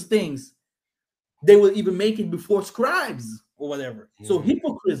worstest things, they will even make it before scribes or whatever. So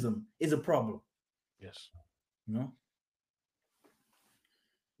hypocrisy is a problem. Yes.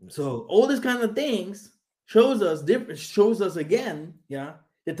 So all these kind of things shows us again,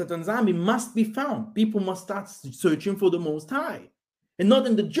 that the Tanzami must be found. People must start searching for the Most High, and not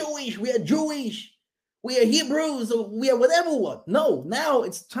in the Jewish. We are Jewish, we are Hebrews, or we are whatever. What? No, now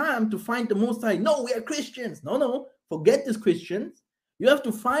it's time to find the Most High. No, we are Christians. No, forget these Christians. You have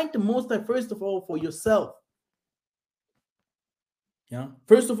to find the Most High first of all for yourself.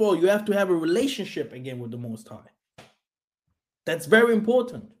 First of all, you have to have a relationship again with the Most High. That's very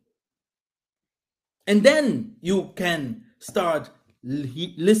important. And then you can start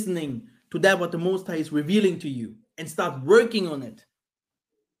listening to that what the Most High is revealing to you and start working on it.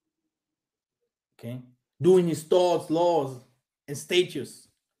 Okay? Doing his thoughts, laws, and statutes.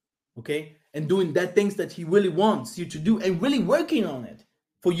 Okay? And doing that things that he really wants you to do and really working on it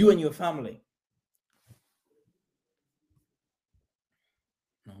for you and your family.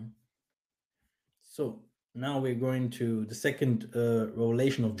 So now we're going to the second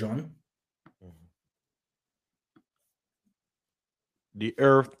revelation of John. The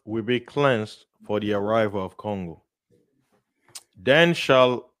earth will be cleansed for the arrival of Congo. Then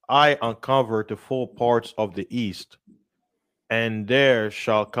shall I uncover the 4 parts of the east, and there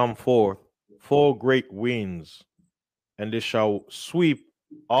shall come forth 4 great winds, and they shall sweep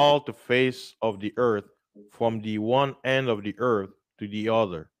all the face of the earth from the one end of the earth to the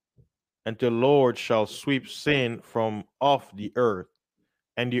other. and the Lord shall sweep sin from off the earth,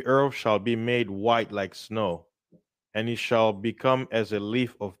 and the earth shall be made white like snow, and it shall become as a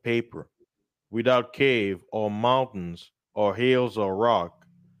leaf of paper, without cave or mountains or hills or rock,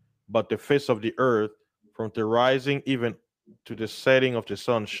 but the face of the earth from the rising even to the setting of the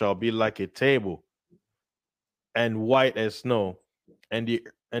sun shall be like a table, and white as snow, and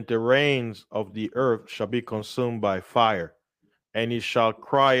the rains of the earth shall be consumed by fire. And he shall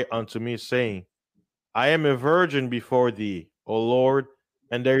cry unto me, saying, I am a virgin before thee, O Lord,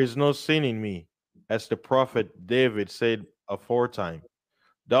 and there is no sin in me, as the prophet David said aforetime.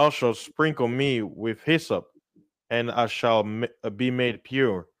 Thou shalt sprinkle me with hyssop, and I shall be made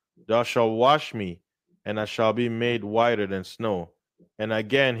pure. Thou shalt wash me, and I shall be made whiter than snow. And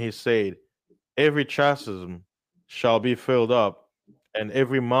again he said, every chasm shall be filled up, and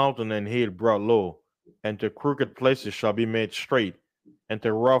every mountain and hill brought low, and the crooked places shall be made straight, and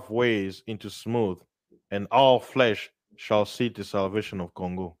the rough ways into smooth, and all flesh shall see the salvation of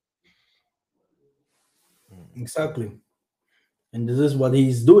Congo. Exactly. And this is what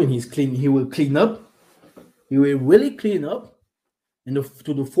he's doing. He will clean up. He will really clean up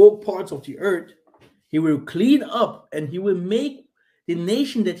to the four parts of the earth. He will clean up and he will make the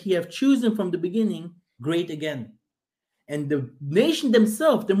nation that he have chosen from the beginning great again. And the nation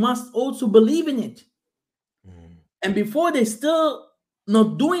themselves, they must also believe in it. And before they still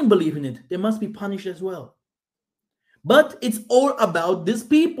not doing believe in it, they must be punished as well. But it's all about these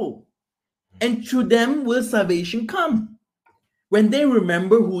people. And through them will salvation come when they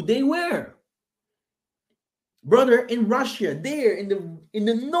remember who they were. Brother, in Russia, there in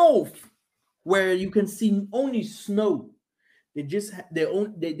the north, where you can see only snow,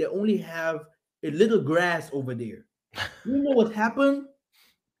 they only have a little grass over there. You know what happened?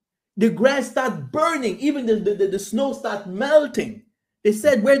 The grass start burning, even the snow start melting. They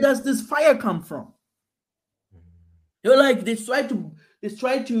said, where does this fire come from? They're like, they try to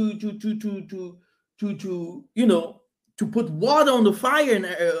put water on the fire and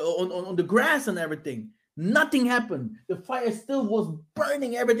on the grass and everything. Nothing happened. The fire still was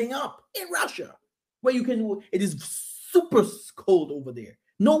burning everything up in Russia, where it is super cold over there.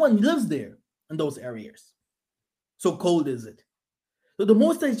 No one lives there in those areas. So cold is it. So the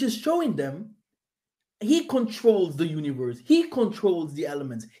Most High is just showing them he controls the universe. He controls the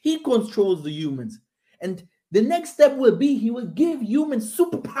elements. He controls the humans. And the next step will be he will give humans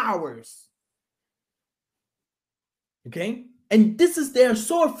superpowers. Okay? And this is, they are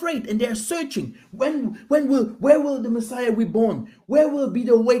so afraid and they are searching. Where will the Messiah be born? Where will be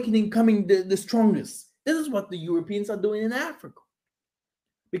the awakening coming the strongest? This is what the Europeans are doing in Africa.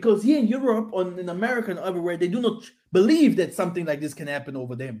 Because here in Europe, in America and everywhere, they do not believe that something like this can happen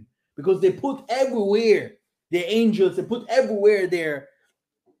over them. Because they put everywhere their angels, they put everywhere their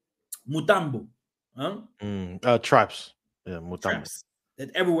mutambo. Traps. Yeah, mutambo. Traps.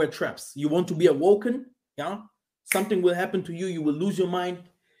 That everywhere traps. You want to be awoken, yeah? Something will happen to you. You will lose your mind.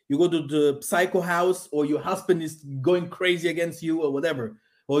 You go to the psycho house, or your husband is going crazy against you, or whatever.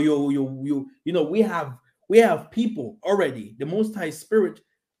 Or we have people already. The Most High Spirit,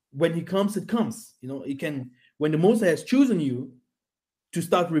 when He comes, it comes. It can. When the Most High has chosen you to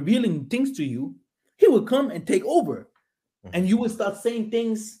start revealing things to you, He will come and take over, and you will start saying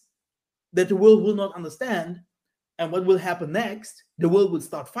things that the world will not understand. And what will happen next? The world will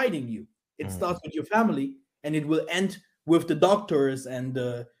start fighting you. It starts with your family, and it will end with the doctors and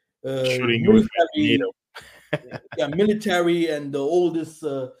the military and all this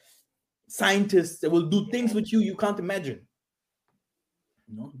scientists that will do things with you can't imagine.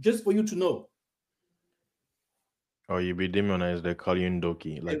 Just for you to know. Or you be demonized, they call you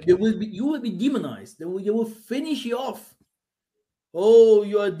Ndoki. You will be demonized. They will finish you off. Oh,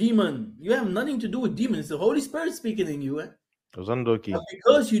 you're a demon. You have nothing to do with demons. It's the Holy Spirit speaking in you.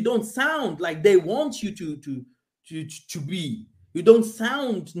 Because you don't sound like they want you to be. You don't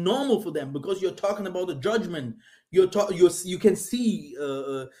sound normal for them because you're talking about the judgment. You can see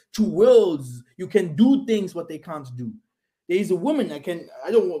two worlds. You can do things what they can't do. There is a woman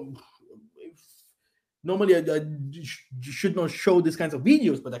normally I should not show these kinds of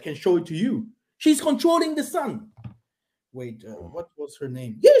videos, but I can show it to you. She's controlling the sun. Wait, what was her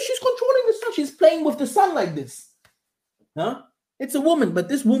name? Yeah, she's controlling the sun. She's playing with the sun like this. Huh? It's a woman, but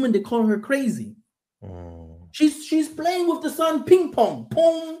this woman, they call her crazy. She's playing with the sun, ping pong,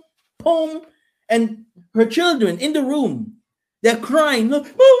 pong, pong, and her children in the room, they're crying. Look,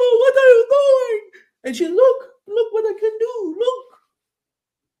 oh, what are you doing? And she look what I can do.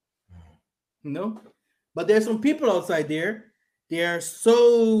 Look. But there's some people outside there. They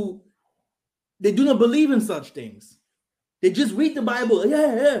do not believe in such things. They just read the Bible.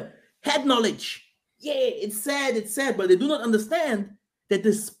 Yeah. head knowledge. Yeah, it's sad, but they do not understand that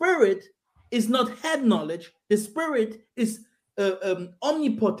the spirit is not head knowledge. The spirit is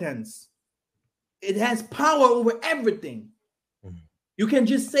omnipotence. It has power over everything. You can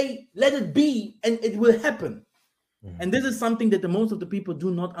just say, let it be, and it will happen. And this is something that the most of the people do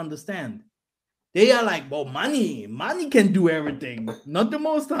not understand. They are like, well, money can do everything, not the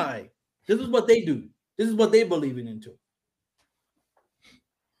Most High. This is what they do. This is what they believe in into.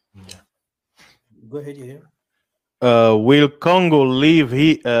 Go ahead, you hear? Will Congo leave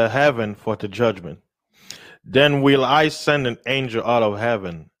heaven for the judgment? Then will I send an angel out of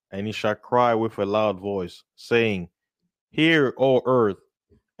heaven, and he shall cry with a loud voice, saying, Hear, O earth,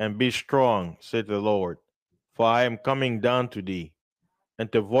 and be strong, saith the Lord, for I am coming down to thee. And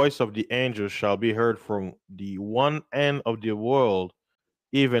the voice of the angel shall be heard from the one end of the world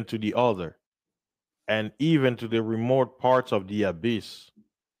even to the other, and even to the remote parts of the abyss.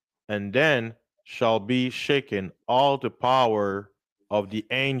 And then shall be shaken all the power of the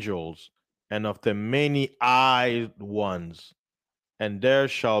angels and of the many-eyed ones, and there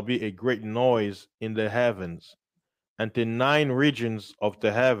shall be a great noise in the heavens, and the 9 regions of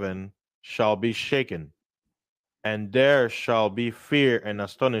the heaven shall be shaken, and there shall be fear and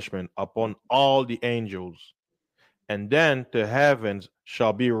astonishment upon all the angels. And then the heavens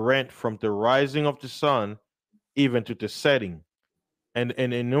shall be rent from the rising of the sun even to the setting, and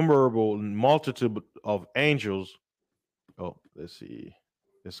an innumerable multitude of angels. Oh, let's see.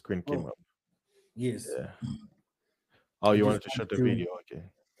 The screen came up. Yes. Yeah. Oh, you wanted to shut the video? Okay.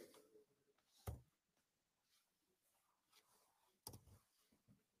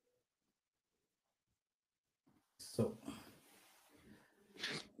 So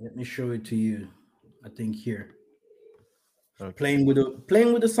let me show it to you. I think here. Okay. Playing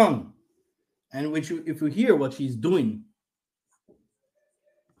with the song. And if you hear what she's doing.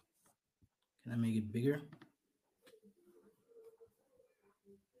 Can I make it bigger?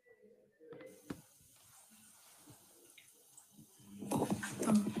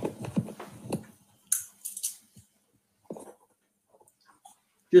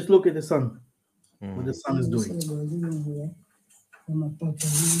 Just look at the sun. What the sun is doing.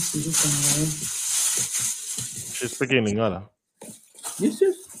 She's speaking Lingala. Yes.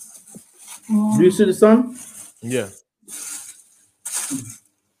 Do you see the sun? Yeah.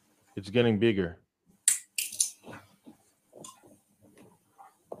 It's getting bigger.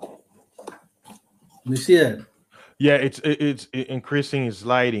 You see that? Yeah, it's increasing its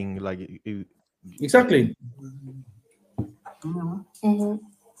lighting, like exactly.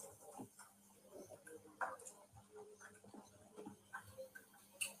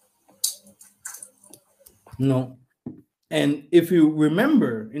 No. And if you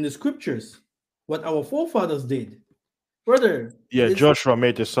remember in the scriptures what our forefathers did, brother. Yeah, Joshua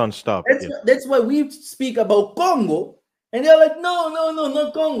made the sun stop. That's why we speak about Congo. And they're like, no,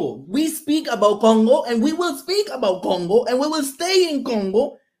 not Congo. We speak about Congo, and we will speak about Congo, and we will stay in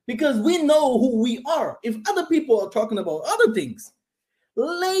Congo because we know who we are. If other people are talking about other things,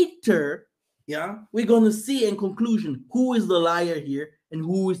 later, yeah, we're going to see in conclusion who is the liar here and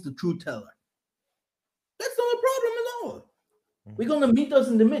who is the truth teller. That's not a problem at all. We're going to meet us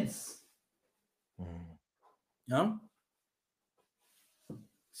in the midst. Yeah.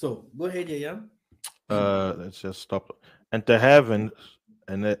 So go ahead, yeah. Let's just stop. And the heavens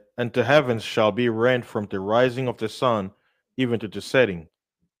shall be rent from the rising of the sun even to the setting,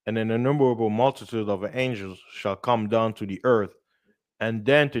 and an innumerable multitude of angels shall come down to the earth, and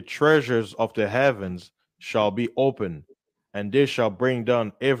then the treasures of the heavens shall be opened, and they shall bring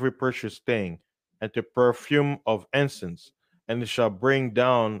down every precious thing, and the perfume of incense, and they shall bring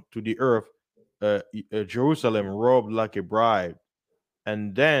down to the earth Jerusalem robed like a bride,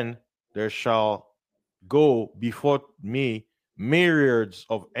 and then there shall go before me myriads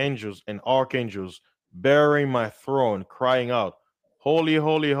of angels and archangels bearing my throne, crying out, Holy,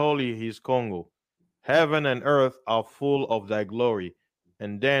 holy, holy is Congo. Heaven and earth are full of thy glory.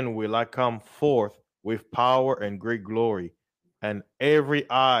 And then will I come forth with power and great glory, and every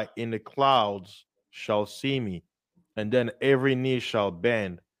eye in the clouds shall see me, and then every knee shall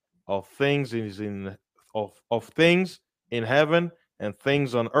bend of things of things in heaven and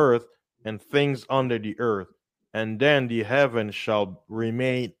things on earth and things under the earth, and then the heaven shall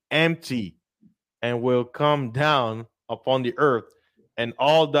remain empty and will come down upon the earth, and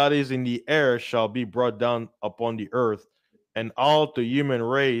all that is in the air shall be brought down upon the earth, and all the human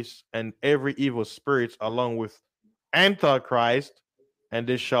race and every evil spirit along with Antichrist, and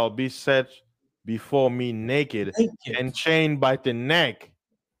they shall be set before me naked and chained by the neck.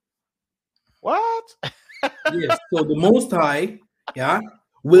 What? Yes. So the Most High, yeah,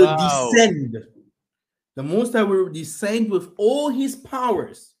 will Wow. descend. The Most High will descend with all his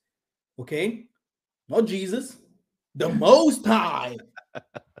powers. Okay? Not Jesus. The Most High.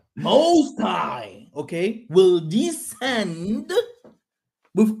 Most High. Okay? Will descend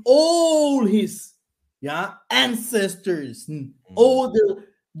with all his ancestors, all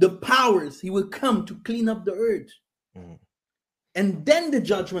the powers. He will come to clean up the earth. And then the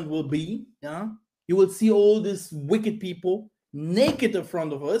judgment will be, you will see all these wicked people naked in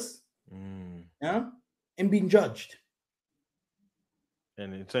front of us, and being judged.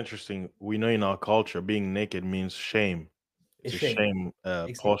 And it's interesting. We know in our culture, being naked means shame. It's a shame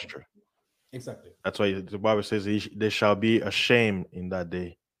posture. Exactly. That's why the Bible says there shall be a shame in that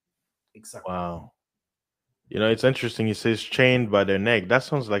day. Exactly. Wow. You know, it's interesting. It says chained by their neck. That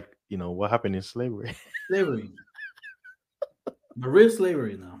sounds like, what happened in slavery. Slavery. The real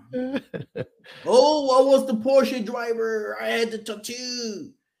slavery now. Oh, I was the Porsche driver. I had the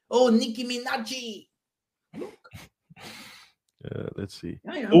tattoo. Oh, Nicki Minaj. Let's see.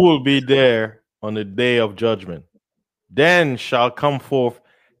 Yeah. Who will be there on the day of judgment? Then shall come forth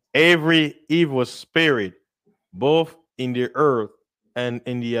every evil spirit, both in the earth and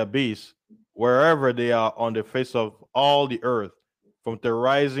in the abyss, wherever they are on the face of all the earth, from the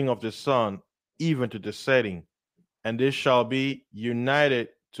rising of the sun even to the setting. And they shall be united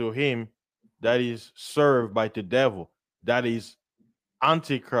to him that is served by the devil, that is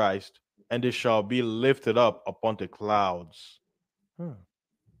Antichrist, and they shall be lifted up upon the clouds. Wow.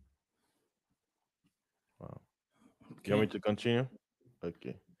 Okay. You want me to continue?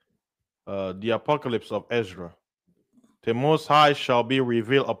 Okay. The Apocalypse of Ezra. The Most High shall be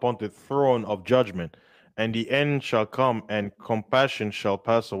revealed upon the throne of judgment, and the end shall come, and compassion shall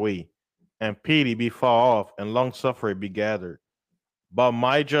pass away, and pity be far off, and long suffering be gathered. But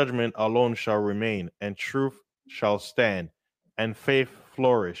my judgment alone shall remain, and truth shall stand, and faith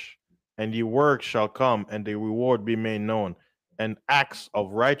flourish, and the work shall come, and the reward be made known, and acts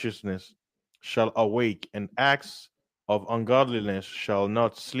of righteousness shall awake, and acts of ungodliness shall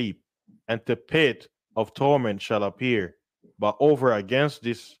not sleep, and the pit of torment shall appear. But over against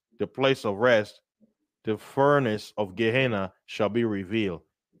this, the place of rest, the furnace of Gehenna shall be revealed,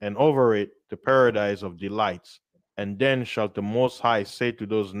 and over it the paradise of delights. And then shall the Most High say to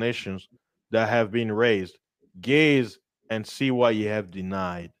those nations that have been raised, gaze and see what ye have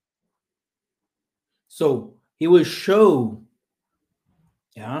denied. So he will show,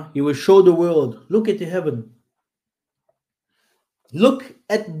 he will show the world, look at the heaven. Look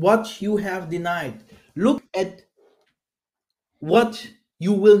at what you have denied. Look at what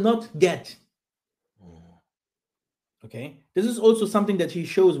you will not get. Okay? This is also something that he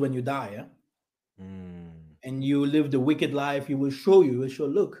shows when you die. And you live the wicked life. He will show you. He will show,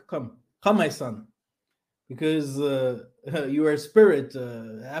 look, come, my son. Because you are a spirit.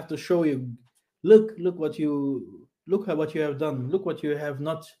 I have to show you. Look at what you have done. Look what you have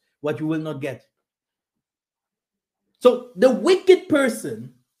not, what you will not get. So the wicked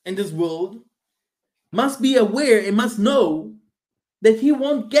person in this world must be aware and must know that he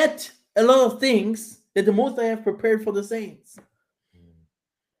won't get a lot of things that the Most High have prepared for the saints.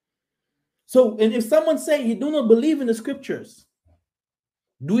 So, and if someone say he do not believe in the scriptures,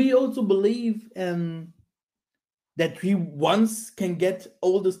 do he also believe that he once can get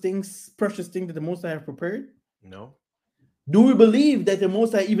all those things, precious things that the Most High have prepared? No. Do we believe that the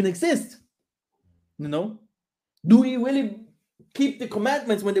Most High even exists? No. Do we really keep the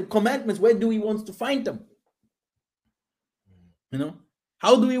commandments? When the commandments, where do we want to find them?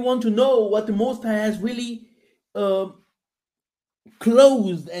 How do we want to know what the Most High has really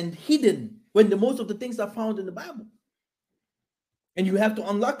closed and hidden when the most of the things are found in the Bible? And you have to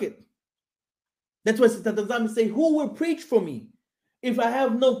unlock it. That's why the psalmist say, who will preach for me if I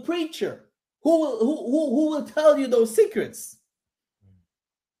have no preacher? Who will tell you those secrets?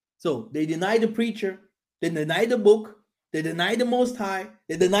 So they deny the preacher, they deny the book, they deny the Most High,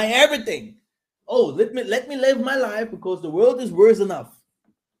 they deny everything. Oh, let me live my life because the world is worse enough.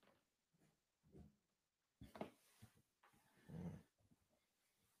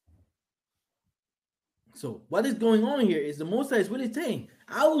 So what is going on here is the Most High is really saying,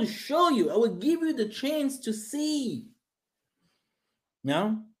 I will show you, I will give you the chance to see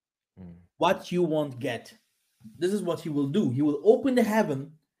what you won't get. This is what he will do. He will open the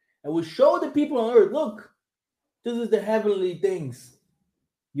heaven and will show the people on earth, look, this is the heavenly things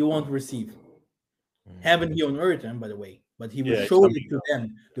you won't receive. Heaven here on earth, and by the way, but he will show it to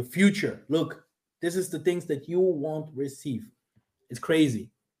them, the future. Look, this is the things that you won't receive. It's crazy.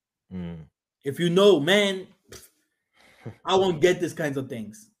 If you know, man, I won't get these kinds of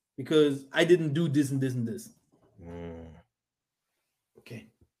things because I didn't do this and this and this. Okay.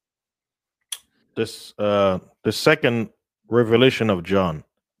 The second revelation of John,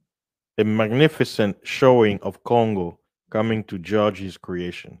 a magnificent showing of Congo coming to judge his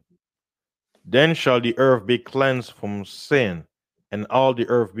creation. Then shall the earth be cleansed from sin, and all the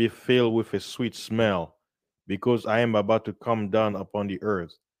earth be filled with a sweet smell, because I am about to come down upon the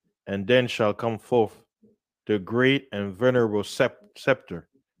earth. And then shall come forth the great and venerable scepter,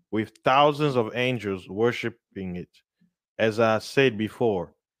 with thousands of angels worshipping it, as I said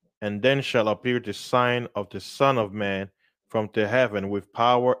before. And then shall appear the sign of the Son of Man from the heaven with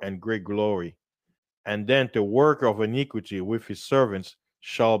power and great glory. And then the worker of iniquity with his servants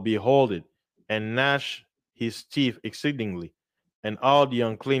shall behold it, and gnash his teeth exceedingly. And all the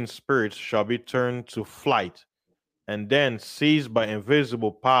unclean spirits shall be turned to flight. And then, seized by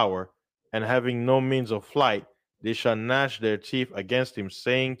invisible power, and having no means of flight, they shall gnash their teeth against him,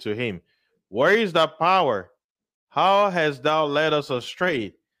 saying to him, Where is thy power? How hast thou led us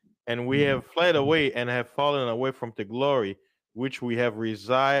astray? And we have fled away and have fallen away from the glory which we have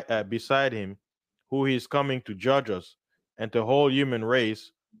beside him, who is coming to judge us and the whole human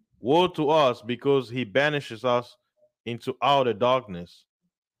race. Woe to us, because he banishes us into outer darkness.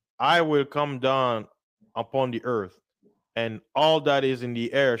 I will come down upon the earth, and all that is in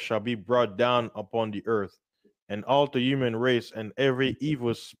the air shall be brought down upon the earth, and all the human race and every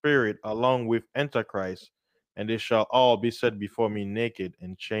evil spirit along with Antichrist, and they shall all be set before me naked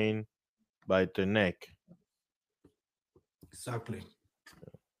and chained by the neck. Exactly.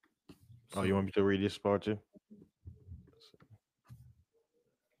 Oh, you want me to read this part too?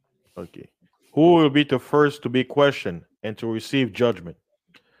 Okay. Who will be the first to be questioned and to receive judgment?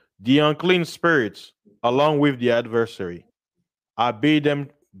 The unclean spirits, along with the adversary. I bid them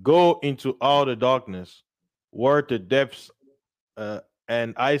go into all the darkness, where the depths,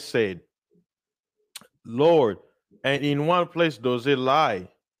 and I said, Lord, and in one place does it lie,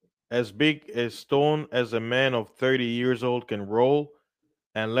 as big a stone as a man of 30 years old can roll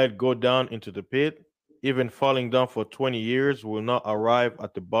and let go down into the pit, even falling down for 20 years, will not arrive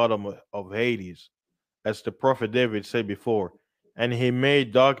at the bottom of Hades, as the prophet David said before, and he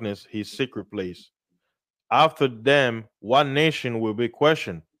made darkness his secret place. After them, what nation will be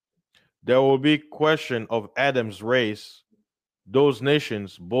questioned? There will be question of Adam's race, those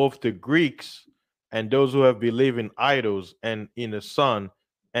nations, both the Greeks and those who have believed in idols and in the sun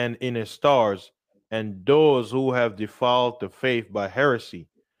and in the stars, and those who have defiled the faith by heresy,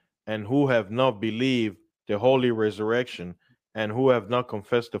 and who have not believed the holy resurrection, and who have not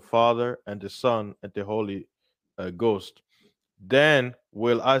confessed the Father and the Son and the Holy Ghost. Then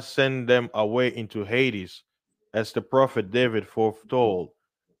will I send them away into Hades, as the prophet David foretold.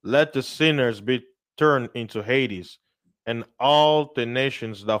 Let the sinners be turned into Hades, and all the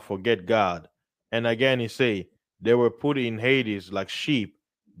nations that forget God. And again he say, they were put in Hades like sheep,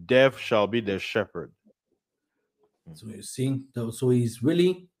 death shall be their shepherd. So you see, so he's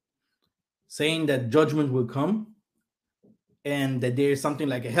really saying that judgment will come and that there is something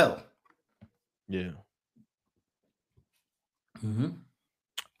like a hell. Yeah. Mm-hmm.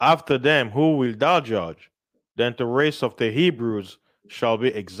 After them, who will thou judge? Then the race of the Hebrews shall be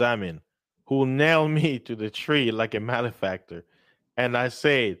examined, who nailed me to the tree like a malefactor. And I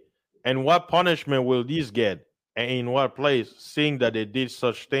said, and what punishment will these get? And in what place, seeing that they did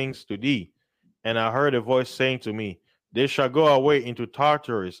such things to thee? And I heard a voice saying to me, they shall go away into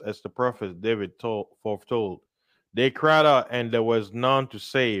Tartarus, as the prophet David foretold. They cried out, and there was none to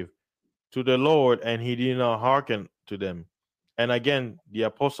save, to the Lord, and he did not hearken to them. And again, the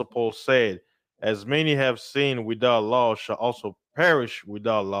Apostle Paul said, as many have sinned without law shall also perish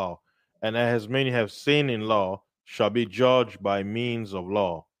without law, and as many have sinned in law shall be judged by means of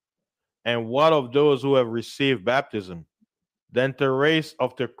law. And what of those who have received baptism? Then the race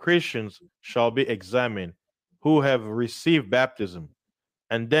of the Christians shall be examined, who have received baptism.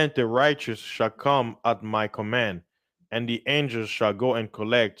 And then the righteous shall come at my command, and the angels shall go and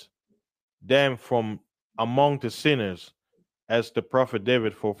collect them from among the sinners, as the prophet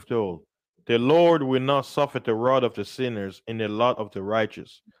David foretold. The Lord will not suffer the rod of the sinners in the lot of the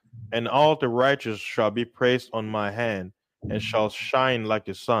righteous, and all the righteous shall be praised on my hand, and shall shine like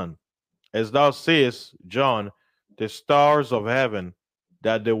the sun. As thou sayest, John, the stars of heaven,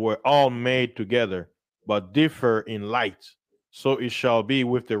 that they were all made together, but differ in light, so it shall be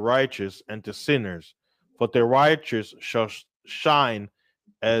with the righteous and the sinners. For the righteous shall shine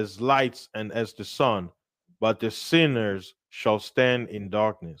as lights and as the sun, but the sinners shall stand in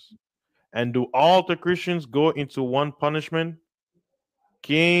darkness. And do all the Christians go into one punishment?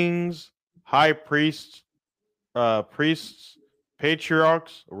 Kings, high priests,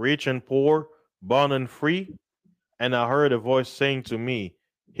 patriarchs, rich and poor, bond and free? And I heard a voice saying to me,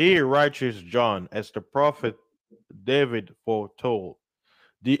 Hear, righteous John, as the prophet David foretold.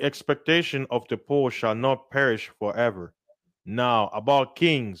 The expectation of the poor shall not perish forever. Now, about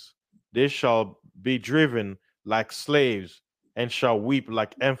kings, they shall be driven like slaves, and shall weep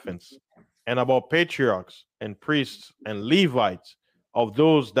like infants. And about patriarchs, and priests, and Levites, of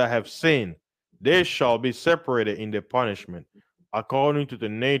those that have sinned, they shall be separated in their punishment, according to the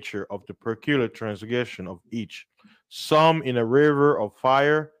nature of the peculiar transgression of each. Some in a river of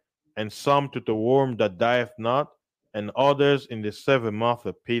fire, and some to the worm that dieth not, and others in the seven mouth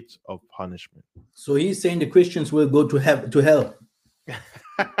pits of punishment. So he's saying the Christians will go to hell.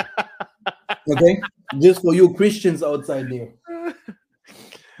 Okay, just for you Christians outside there,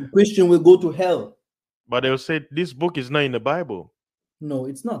 the Christian will go to hell. But they'll say this book is not in the Bible. No,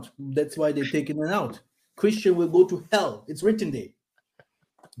 it's not. That's why they're taking it out. Christian will go to hell. It's written there.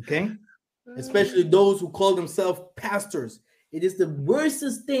 Okay, especially those who call themselves pastors. It is the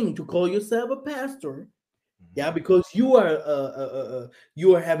worstest thing to call yourself a pastor. Yeah, because you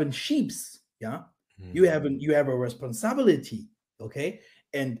are having sheeps. Yeah, you have a responsibility. Okay,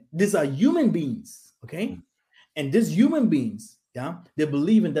 and these are human beings. Okay, and these human beings, yeah, they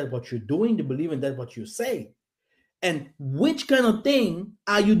believe in that what you're doing. They believe in that what you say. And which kind of thing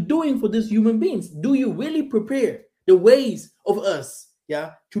are you doing for these human beings? Do you really prepare the ways of us,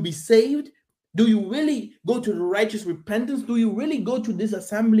 yeah, to be saved? Do you really go to the righteous repentance? Do you really go to these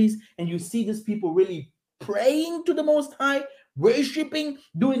assemblies and you see these people really praying to the Most High, worshiping,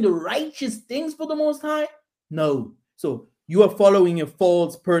 doing the righteous things for the Most High? No. So you are following a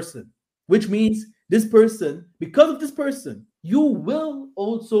false person, which means this person, because of this person, you will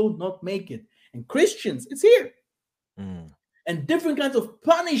also not make it. And Christians, it's here. And different kinds of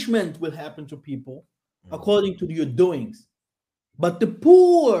punishment will happen to people according to your doings. But the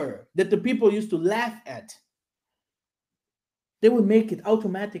poor that the people used to laugh at, they will make it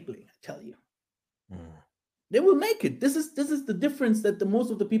automatically, I tell you. They will make it. This is the difference that the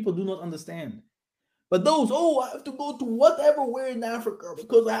most of the people do not understand. But those, oh, I have to go to whatever where in Africa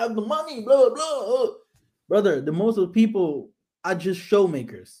because I have the money, blah, blah. Brother, the most of the people are just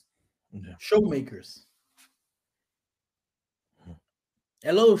showmakers. Yeah. Showmakers.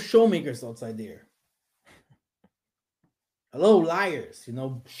 Hello, showmakers outside there. Hello, liars.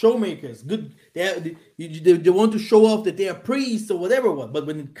 Showmakers. Good. They want to show off that they are priests or whatever. But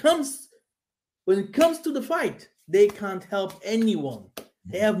when it comes to the fight, they can't help anyone.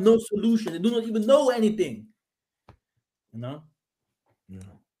 They have no solution. They do not even know anything.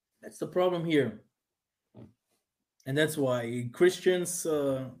 That's the problem here, and that's why Christians,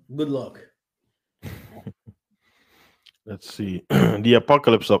 good luck. Let's see. The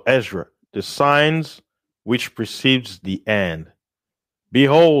Apocalypse of Ezra, the signs which precedes the end.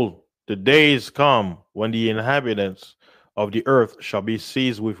 Behold, the days come when the inhabitants of the earth shall be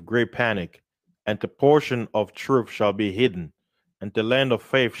seized with great panic, and the portion of truth shall be hidden, and the land of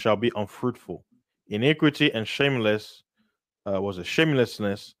faith shall be unfruitful. Iniquity and shamelessness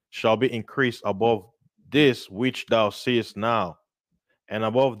shall be increased above this which thou seest now, and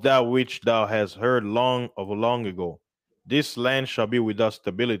above that which thou hast heard long ago. This land shall be without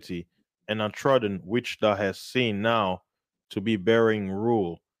stability, and untrodden, which thou hast seen now to be bearing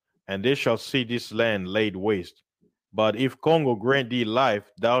rule, and they shall see this land laid waste. But if Congo grant thee life,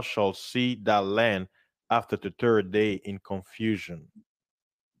 thou shalt see that land after the third day in confusion.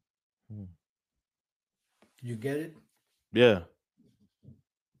 You get it? Yeah.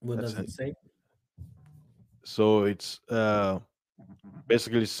 What does it say? So it's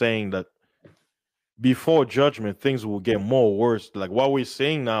basically saying that before judgment, things will get more worse. Like what we're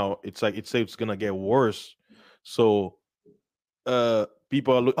saying now, it's like it's gonna get worse. So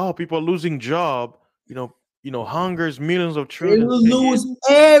people are losing job. Hungers, millions of They children. will lose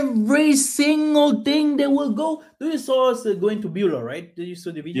every single thing. They will go. Do you saw us going to Beulah, right? Did you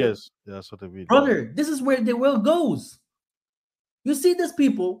saw the video? Yes, I saw the video. Brother, this is where the world goes. You see these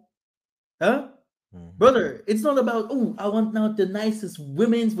people, huh? Brother, it's not about, oh, I want now the nicest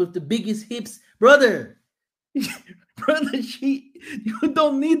women's with the biggest hips. Brother, brother, you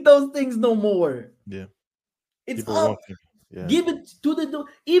don't need those things no more. Yeah. It's People up. Yeah. Give it to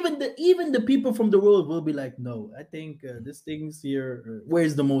even the people from the world will be like, no, I think this thing's here.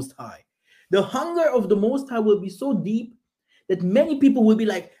 Where's the Most High? The hunger of the Most High will be so deep that many people will be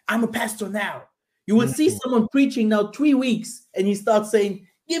like, I'm a pastor now. You will see someone preaching now 3 weeks, and he starts saying,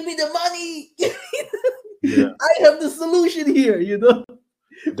 give me the money. Yeah. I have the solution here,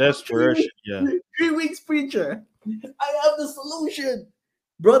 Desperation, yeah. 3 weeks preacher. I have the solution.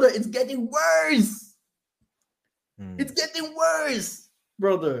 Brother, it's getting worse. It's getting worse,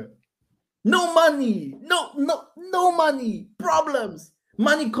 brother. No money. No money. Problems.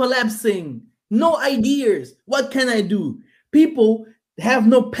 money collapsing, no ideas. What can I do? People have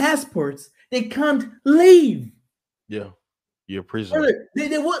no passports. They can't leave. Yeah. You're a prisoner.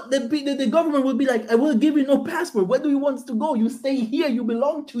 The government will be like, I will give you no passport. Where do you want to go? You stay here. You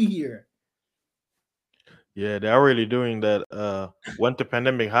belong to here. Yeah, they're really doing that. When the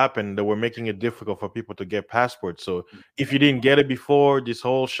pandemic happened, they were making it difficult for people to get passports. So if you didn't get it before this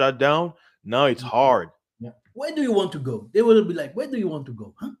whole shutdown, now it's hard. Yeah. Where do you want to go? They will be like, where do you want to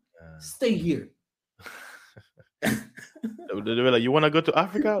go? Huh? Stay here. They were like, you want to go to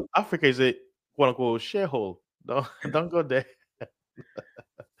Africa? Africa is a quote unquote shithole. Don't go there.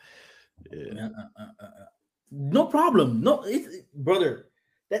 Yeah. No problem. No, brother,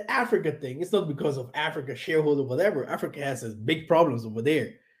 that Africa thing, it's not because of Africa shareholder, whatever. Africa has its big problems over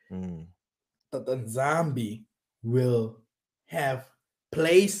there. But the Zambia will have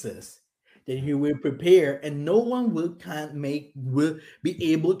places that he will prepare, and no one will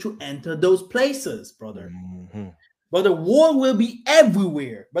be able to enter those places, brother. But the war will be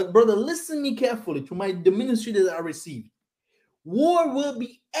everywhere. But brother, listen me carefully to the ministry that I received. War will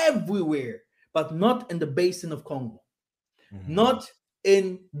be everywhere, but not in the basin of Congo. Not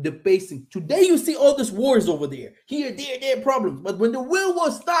in the basin. Today you see all these wars over there. Here, there problems. But when the real war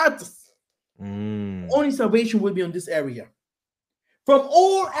starts, only salvation will be on this area. From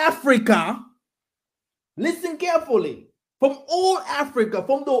all Africa, listen carefully. From all Africa,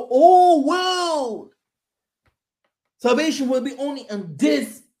 from the whole world, salvation will be only in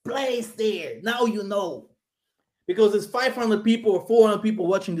this place there. Now you know. Because there's 500 people or 400 people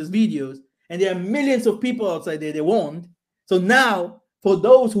watching these videos, and there are millions of people outside there they won't. So now, for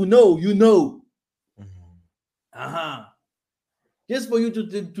those who know, you know. Just for you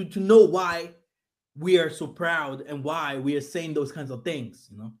to know why we are so proud and why we are saying those kinds of things,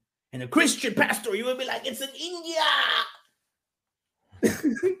 you know. And a Christian pastor, you will be like, it's in India.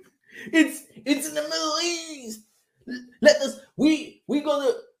 it's in the Middle East.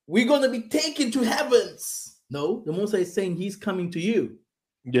 We're gonna be taken to heavens. No, the Most High is saying he's coming to you.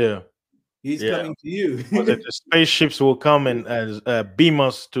 Yeah. He's coming to you. The spaceships will come and beam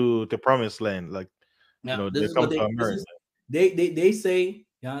us to the promised land. Like, now, they come to America. They say,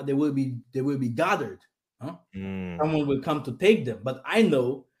 they will be gathered. Huh? Someone will come to take them. But I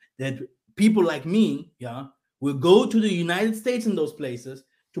know that people like me, will go to the United States in those places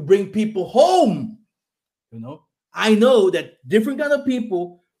to bring people home. You know, I know that different kind of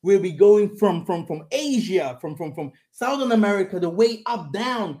people will be going from Asia, from Southern America, the way up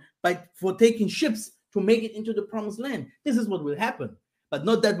down, for taking ships to make it into the promised land. This is what will happen, but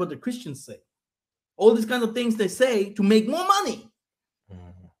not that what the Christians say. All these kind of things they say to make more money.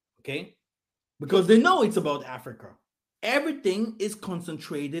 Okay, because they know it's about Africa. Everything is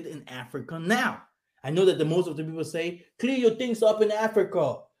concentrated in Africa now. I know that most of the people say, clear your things up in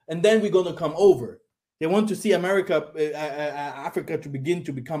Africa, and then we're gonna come over. They want to see Africa to begin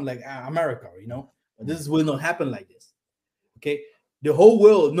to become like America, you know. But this will not happen like this. Okay, the whole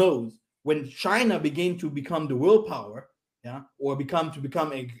world knows when China began to become the world power, or become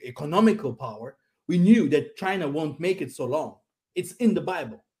an economical power. We knew that China won't make it so long. It's in the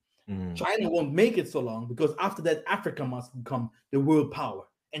Bible. China won't make it so long because after that, Africa must become the world power,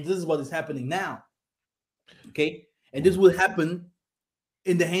 and this is what is happening now. Okay, and this will happen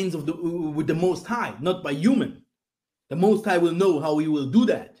in the hands of with the Most High, not by human. The Most High will know how he will do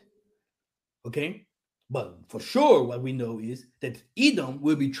that. Okay, but for sure, what we know is that Edom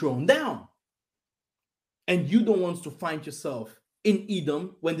will be thrown down, and you don't want to find yourself in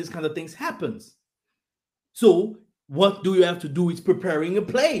Edom when this kind of things happens. So what do you have to do? Is preparing a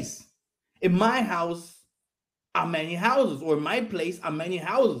place. In my house are many houses, or in my place are many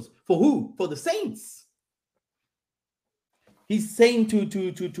houses. For who? For the saints. He's saying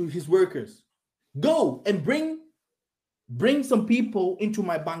to his workers, go and bring some people into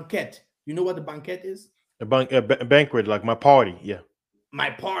my banquet. You know what the banquet is? A banquet, like my party. Yeah. My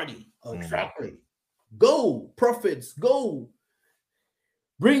party. Exactly. Go, prophets, go.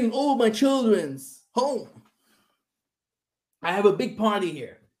 Bring all my children's home. I have a big party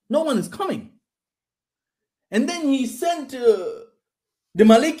here. No one is coming. And then he sent the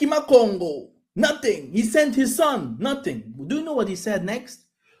Malekima Congo. Nothing. He sent his son. Nothing. Do you know what he said next?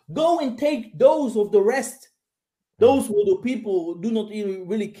 Go and take those of the rest. Those who the people do not even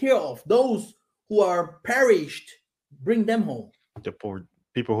really care of. Those who are perished. Bring them home. The poor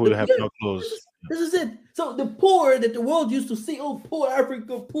people who have no clothes. This is it. So the poor that the world used to see, oh, poor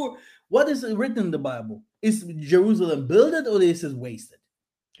Africa, poor. What is written in the Bible? Is Jerusalem builded or is it wasted?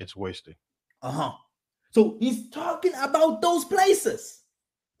 It's wasted. So he's talking about those places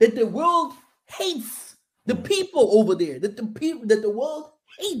that the world hates. The people over there, that the people that the world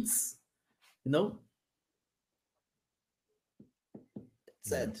hates. You know?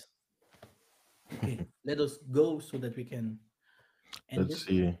 That's it. Okay, let us go so that we can end Let's this.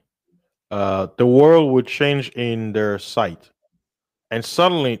 see. The world would change in their sight, and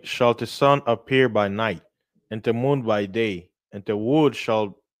suddenly shall the sun appear by night, and the moon by day, and the wood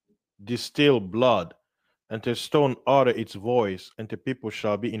shall distill blood, and the stone utter its voice, and the people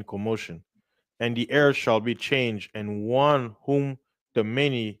shall be in commotion, and the earth shall be changed, and one whom the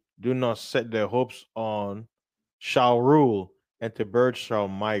many do not set their hopes on shall rule, and the birds shall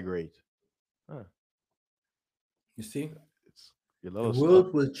migrate. Huh, You see? it's a lot The of stuff.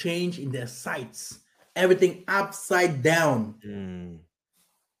 world will change in their sights. Everything upside down. Mm.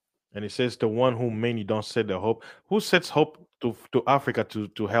 And it says the one whom many don't set their hope. Who sets hope to Africa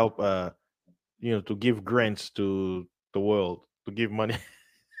to help to give grants to the world, to give money?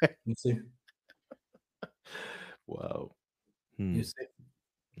 You see? Wow. You see?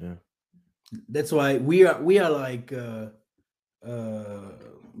 Yeah. That's why we are like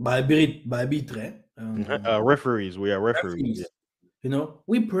by arbitre, Referees. We are referees. Yeah. referees. You know,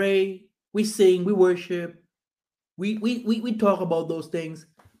 we pray, we sing, we worship, we talk about those things,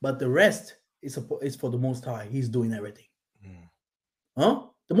 but the rest is for the Most High. He's doing everything. Mm. Huh?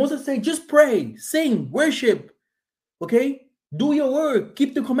 The Most High say, just pray, sing, worship. Okay, do your work,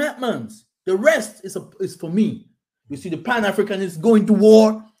 keep the commandments. The rest is for me. You see, the Pan Africanists going to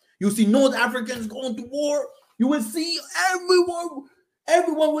war. You see, North Africans going to war. You will see everyone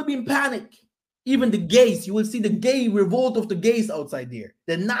will be in panic. Even the gays, you will see the gay revolt of the gays outside there.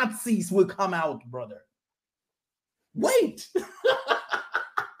 The Nazis will come out, brother. Wait.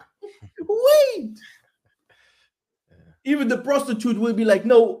 Wait. Even the prostitute will be like,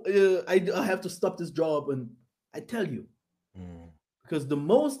 no, I have to stop this job. And I tell you, because the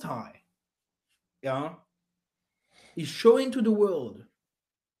Most High, yeah, is showing to the world,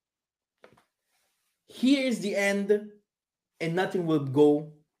 here is the end, and nothing will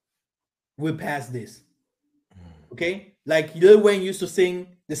pass this. Okay, like Lil Wayne used to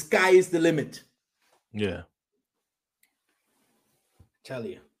sing, "The sky is the limit." Yeah. Tell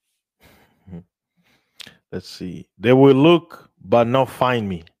you. Let's see. They will look but not find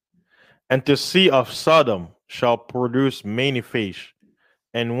me, and the sea of Sodom shall produce many fish,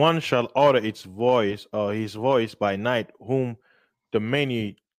 and one shall utter its voice or his voice by night, whom the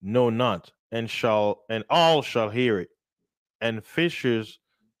many know not, and all shall hear it, and fishes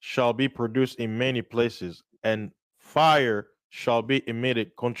shall be produced in many places, and fire shall be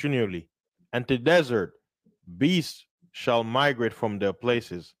emitted continually, and the desert beasts shall migrate from their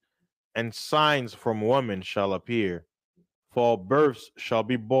places, and signs from women shall appear, for births shall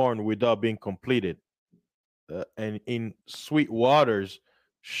be born without being completed, and in sweet waters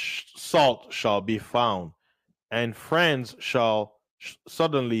salt shall be found, and friends shall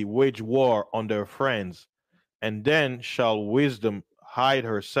suddenly wage war on their friends, and then shall wisdom hide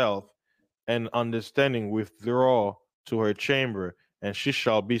herself, and understanding withdraw to her chamber, and she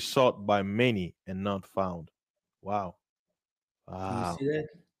shall be sought by many and not found. Wow. Do you Wow. see that?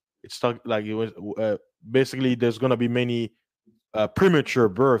 It's like it was basically there's gonna be many premature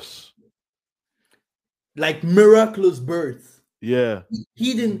births. Like miraculous birth, Yeah.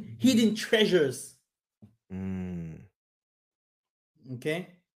 hidden treasures. Mm, Okay.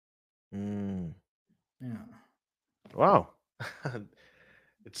 mm. Yeah. Wow.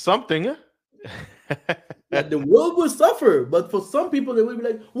 It's something. Huh? Like the world will suffer, but for some people they will be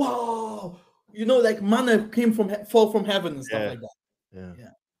like, "Wow, like manna came fall from heaven and stuff Yeah. like that." Yeah.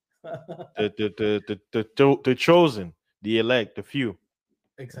 Yeah. The chosen, the elect, the few.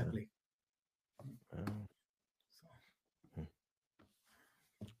 Exactly.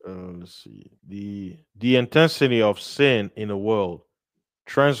 Uh, let's see. The intensity of sin in the world,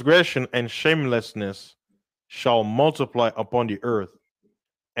 transgression and shamelessness shall multiply upon the earth,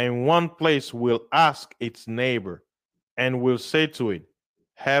 and one place will ask its neighbor, and will say to it,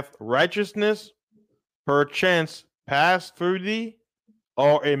 hath righteousness perchance passed through thee?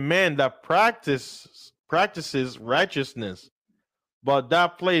 Or a man that practices righteousness? But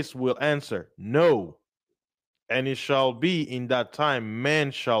that place will answer, no. And it shall be in that time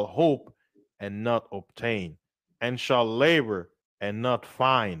man shall hope and not obtain, and shall labor and not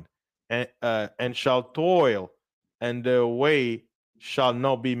find, and shall toil, and their way shall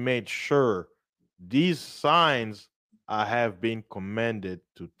not be made sure. These signs I have been commanded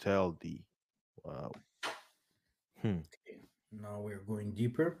to tell thee. Wow. Hmm. Now we're going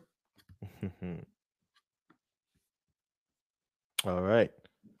deeper. All right.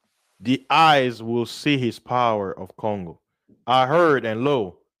 The eyes will see his power of Congo. I heard, and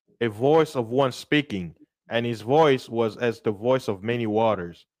lo, a voice of one speaking, and his voice was as the voice of many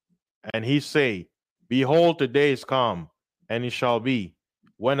waters. And he say, Behold, the day is come, and it shall be,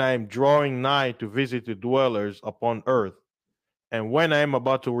 when I am drawing nigh to visit the dwellers upon earth, and when I am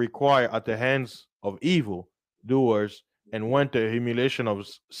about to require at the hands of evil doers, and when the humiliation of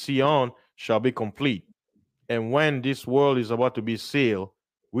Sion shall be complete, and when this world is about to be sealed,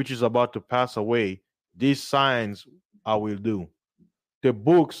 which is about to pass away, these signs I will do. The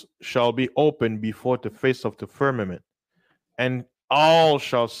books shall be opened before the face of the firmament, and all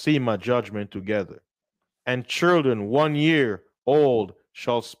shall see my judgment together. And children 1 year old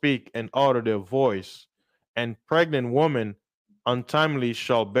shall speak and utter their voice, and pregnant women untimely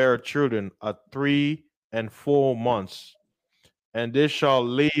shall bear children at 3 and 4 months, and they shall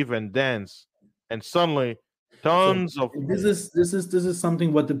live and dance. And suddenly So tons of this is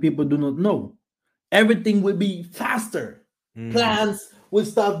something what the people do not know. Everything will be faster. Mm, Plants will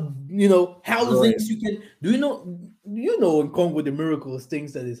start, right. housings. You can in Congo the miracles,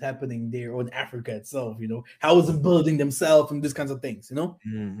 things that is happening there on Africa itself. Housing building themselves and these kinds of things.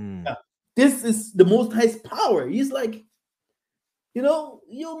 Mm-hmm. Yeah. This is the Most High's power. He's like,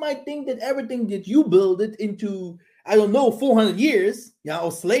 you might think that everything that you build it into, I don't know, 400 years,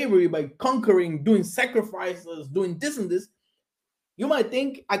 of slavery by conquering, doing sacrifices, doing this and this. You might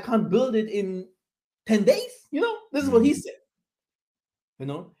think I can't build it in 10 days. This is what he said.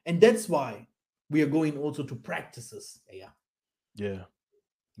 And that's why we are going also to practices. Yeah.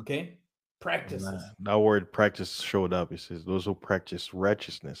 Okay, practices. That word practice showed up. It says those who practice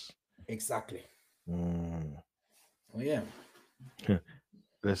righteousness. Exactly. Mm. Oh yeah.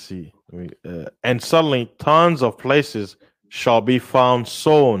 Let's see. And suddenly tons of places shall be found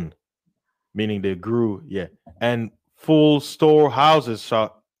sown, meaning they grew. Yeah. And full storehouses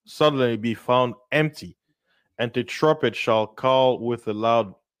shall suddenly be found empty, and the trumpet shall call with a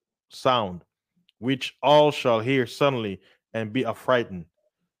loud sound, which all shall hear suddenly and be affrighted.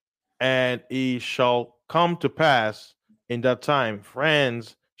 And it shall come to pass in that time,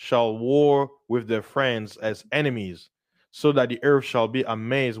 friends shall war with their friends as enemies, so that the earth shall be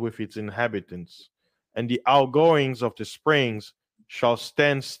amazed with its inhabitants. And the outgoings of the springs shall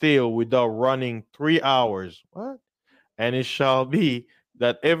stand still without running 3 hours. What? And it shall be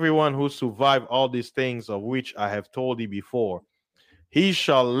that everyone who survive all these things of which I have told thee before, he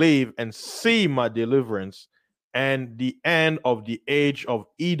shall live and see my deliverance and the end of the age of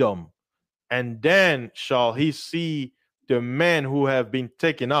Edom. And then shall he see the men who have been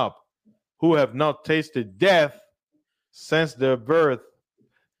taken up, who have not tasted death since their birth,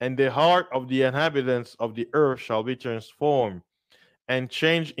 and the heart of the inhabitants of the earth shall be transformed and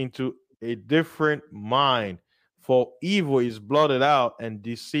changed into a different mind. For evil is blotted out and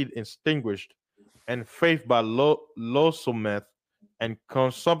deceit extinguished, and faith by losometh, and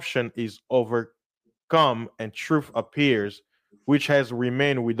consumption is overcome, and truth appears, which has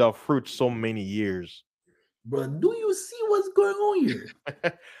remained without fruit so many years. But do you see what's going on here?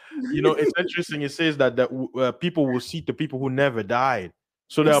 It's interesting. It says that people will see the people who never died.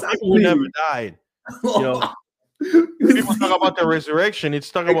 So there are people who never Exactly. died. You know, You people talk see? about the resurrection. It's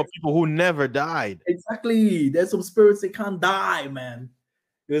talking about people who never died. Exactly. There's some spirits that can't die, man.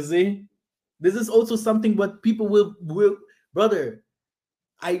 You see? This is also something what people will brother.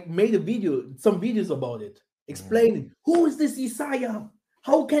 I made some videos about it, Mhm. explaining who is this Isaiah?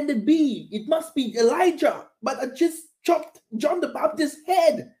 How can it be? It must be Elijah. But I just chopped John the Baptist's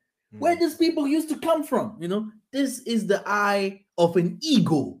head. Where Mhm. these people used to come from? This is the eye of an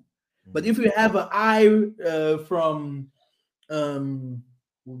eagle. But Mhm. if you have an eye from um,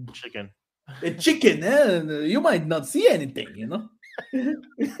 Chicken. a chicken, you might not see anything.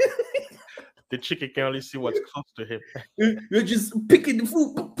 The chicken can only see what's close to him. You're just picking the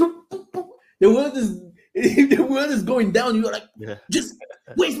food. The world is the world is going down. You're like, Yeah. just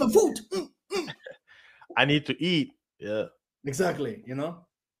where's my food? I need to eat. Yeah. Exactly.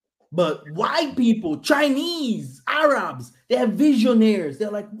 But white people, Chinese, Arabs, they have visionaries.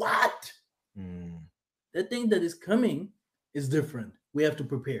 They're like, what? Mm. The thing that is coming is different. We have to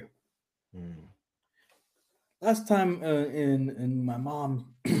prepare. Mm. Last time in my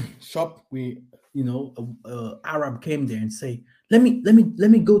mom shop, we Arab came there and say, let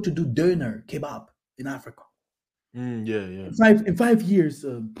me go to do doner kebab in Africa. Yeah, yeah. In 5 years,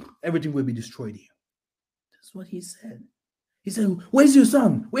 everything will be destroyed here. That's what he said. He said, "Where's your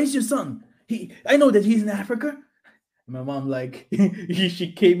son? Where's your son? I know that he's in Africa." And my mom, like,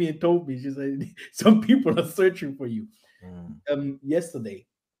 she came in and told me. She said, "Some people are searching for you." Mm. Yesterday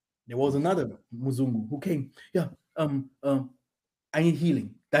there was another Muzungu who came. Yeah, I need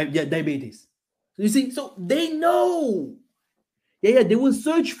healing. Diabetes. So you see, so they know. Yeah, they will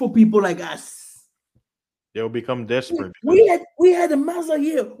search for people like us. They'll become desperate We had a Massa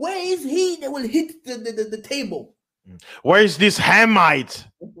here. Where is he that will hit the table? where is this Hamite?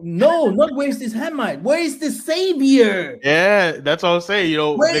 No, not where is this Hamite? Where is this Savior? Yeah, that's what I'm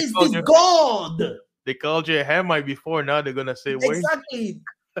saying. Where is this God? They called you a Hamite before. Now they're gonna say, "Where?" Exactly.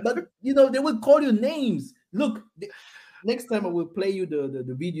 But they will call you names. Look, next time I will play you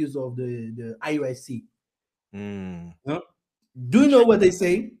the videos of the IUIC. Do you know what they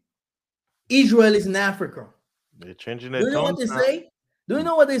say? Israel is in Africa. They're changing Do their you know what tongues they now. say? Do you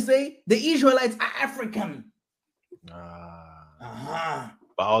know what they say? The Israelites are African. But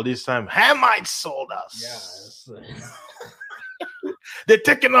all this time, Hamites sold us. Yes. They're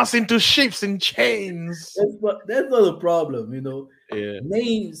taking us into ships in chains. That's not a problem, Yeah.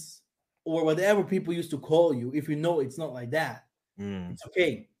 Names or whatever people used to call you, if you know it's not like that, it's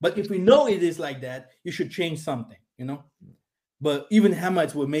okay. But if we know it is like that, you should change something, But even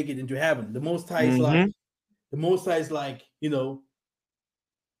Hamites will make it into heaven. The Most High is like,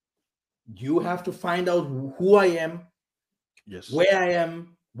 you have to find out who I am, yes, where I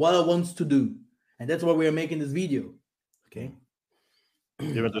am, what I want to do. And that's why we are making this video. Okay.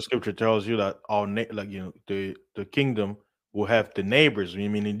 Even the scripture tells you that the kingdom will have the neighbors,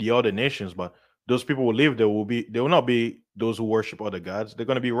 meaning the other nations, but those people who live there they will not be those who worship other gods. They're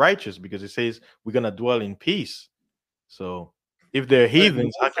going to be righteous because it says we're going to dwell in peace. So if they're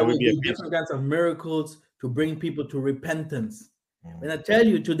heathens, how can we be do different kinds of miracles to bring people to repentance? When I tell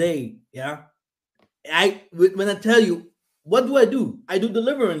you today, when I tell you, what do? I do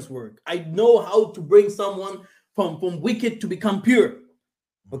deliverance work. I know how to bring someone from wicked to become pure.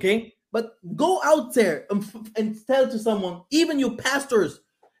 Okay? But go out there and tell to someone, even your pastors,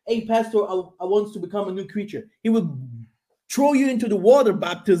 hey, pastor, I want to become a new creature. He will throw you into the water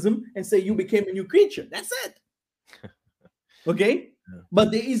baptism and say you became a new creature. That's it. Okay?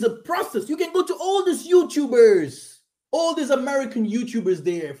 But there is a process. You can go to all these YouTubers, all these American YouTubers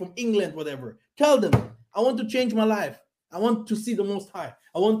there from England, whatever. Tell them, I want to change my life. I want to see the Most High.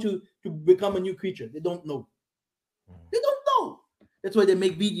 I want to become a new creature. They don't know. They don't know. That's why they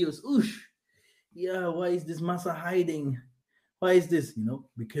make videos. Oosh. Yeah, why is this Massa hiding? Why is this?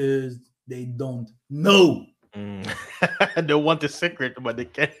 Because they don't know. They want the secret, but they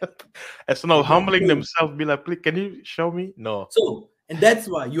can't. It's not humbling themselves. Be like, please, can you show me? No. So, and that's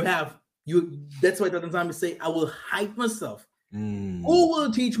why that's why Tatan Zambia say, I will hide myself. Who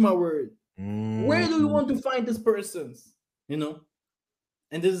will teach my word? Where do you want to find these persons? And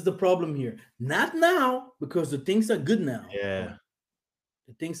this is the problem here. Not now, because the things are good now. Yeah.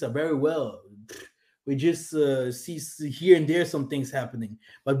 The things are very well. We just see here and there some things happening.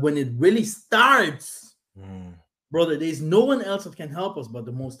 But when it really starts, brother, there's no one else that can help us but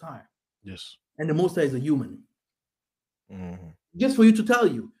the Most High. Yes. And the Most High is a human. Just for you to tell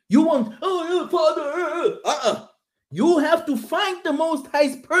you. You want, Father. You have to find the Most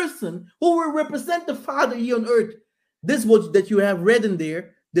High's person who will represent the Father here on earth. This was that you have read in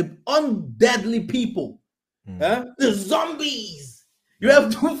there, the undeadly people, the zombies. You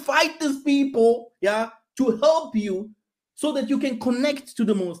have to fight these people, to help you so that you can connect to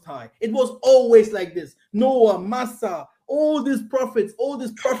the Most High. It was always like this. Noah, Massa, all these prophets, all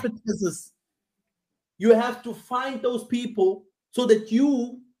these prophetesses. You have to find those people so that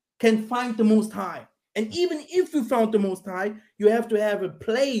you can find the Most High. And even if you found the Most High, you have to have a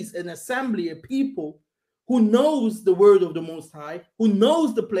place, an assembly, a people who knows the word of the Most High, who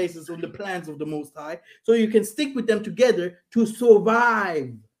knows the places and the plans of the Most High, so you can stick with them together to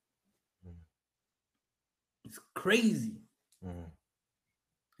survive. It's crazy.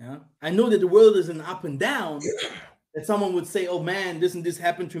 Yeah, I know that the world is an up and down. That someone would say, "Oh man, this and this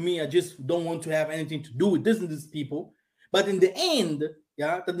happened to me. I just don't want to have anything to do with this and this people." But in the end,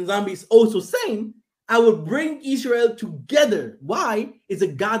 that the Zambia is also saying, "I will bring Israel together." Why? It's a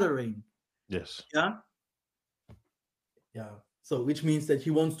gathering. Yes. Yeah. So which means that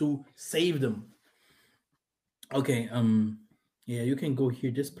he wants to save them. Okay. Yeah, you can go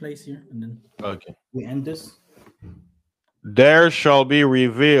here, this place here, and then we end this. There shall be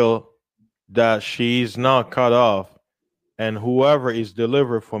revealed that she is not cut off, and whoever is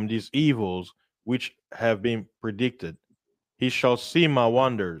delivered from these evils which have been predicted, he shall see my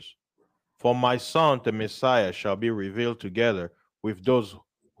wonders. For my son, the Messiah, shall be revealed together with those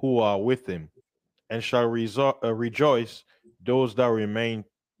who are with him, and shall rejoice those that remain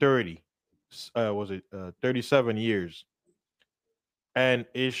 37 years. And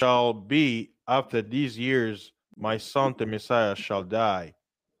it shall be after these years, my son, the Messiah, shall die,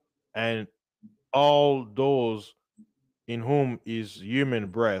 and all those in whom is human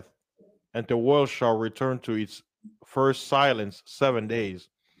breath, and the world shall return to its first silence 7 days.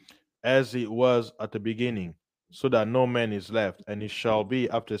 as it was at the beginning, so that no man is left. And it shall be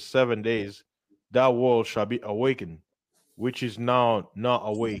after 7 days, that world shall be awakened, which is now not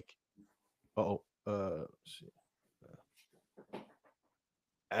awake. Oh,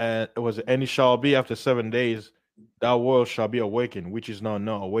 and it shall be after 7 days, that world shall be awakened, which is now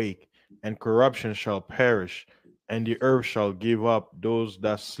not awake, and corruption shall perish, and the earth shall give up those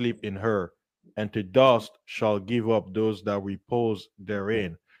that sleep in her, and to dust shall give up those that repose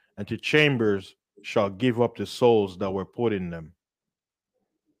therein, and to chambers shall give up the souls that were put in them.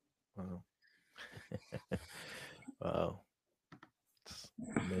 Wow. Wow. It's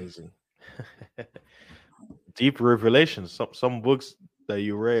amazing. Deep revelations. Some books that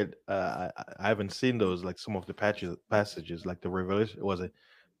you read, I haven't seen those. Like some of the passages, like the revelation was it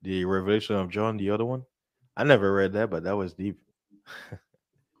the Revelation of John, the other one. I never read that, but that was deep.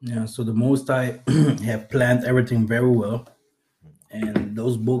 Yeah, so the Most High have planned everything very well, and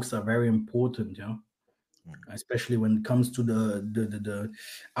those books are very important, especially when it comes to the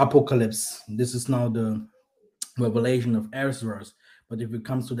apocalypse. This is now the revelation of Ezra, but if it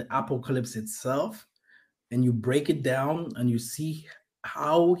comes to the apocalypse itself, and you break it down and you see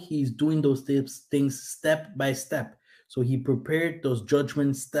how he's doing those things step by step, so he prepared those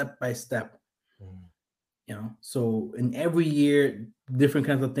judgments step by step. Mm, So in every year different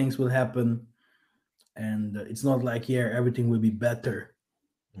kinds of things will happen, and it's not like here everything will be better.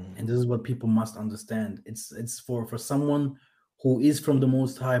 mm, And this is what people must understand. It's for someone who is from the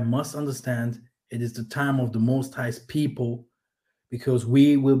Most High must understand it is the time of the Most High's people, because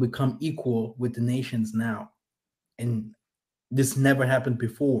we will become equal with the nations now, and this never happened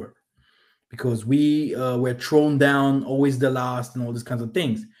before, because we were thrown down, always the last, and all these kinds of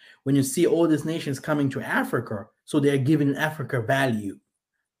things. When you see all these nations coming to Africa, so they are giving Africa value.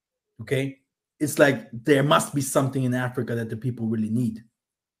 Okay, it's like there must be something in Africa that the people really need.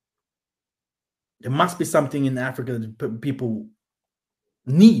 There must be something in Africa that the people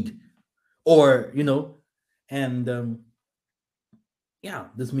need, or and yeah,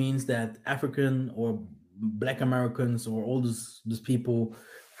 this means that African or Black Americans or all these people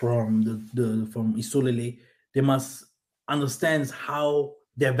from from Isolele, they must understand how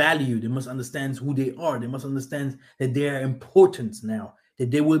their value. They must understand who they are. They must understand that they are important now. That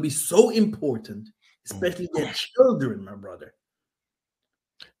they will be so important, mm. especially their children, my brother.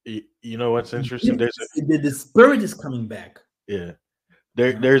 You know what's interesting? The spirit is coming back. Yeah,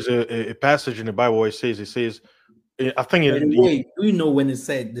 Yeah. there's a passage in the Bible where it says, I think By the it, way, do you know when it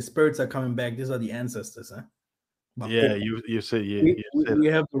said the spirits are coming back? These are the ancestors, huh? yeah, Bakoko. you said, yeah, We, you we said we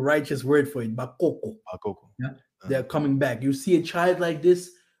have the righteous word for it, Bakoko. Akoko. Yeah, Uh, they're coming back. You see a child like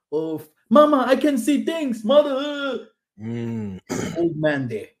this, of Mama, I can see things, Mother. mm. It's an old man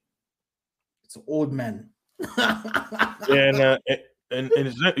there. It's an old man. Yeah, and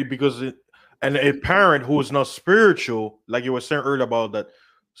it's not because and a parent who is not spiritual, like you were saying earlier about that,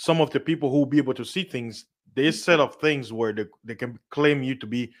 some of the people who will be able to see things, they set of things where they can claim you to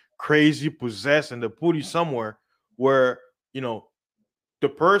be crazy, possessed, and they put you somewhere where you know the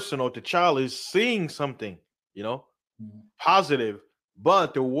person or the child is seeing something, you know, positive,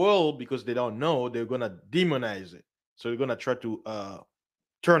 but the world, because they don't know, they're gonna demonize it. So they're gonna try to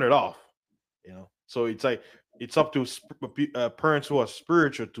turn it off, so it's like it's up to parents who are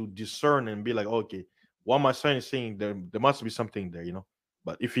spiritual to discern and be like, okay, what my son is saying, there must be something there,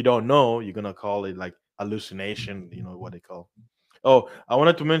 but if you don't know, you're gonna call it like hallucination, what they call. Oh, I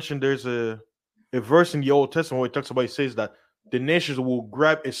wanted to mention there's a verse in the Old Testament where it talks about, it says that the nations will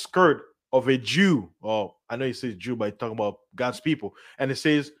grab a skirt of a Jew. Oh, I know it says Jew, but it's talking about God's people. And it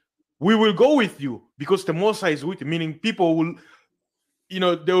says, we will go with you because the Most High is with you, meaning people will,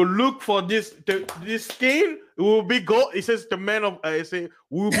 they'll look for this skin. It will be gold. It says the man of it say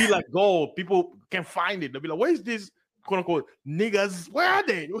will be like gold. People can find it. They'll be like, where is this quote unquote niggas? Where are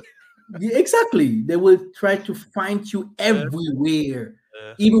they? Yeah, exactly. They will try to find you Uh, everywhere,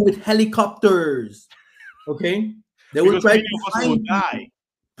 uh, even with helicopters. Okay, they will because try many to of us will find you. die.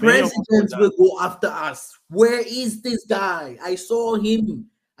 Many of us will Presidents die. will go after us. Where is this guy? I saw him.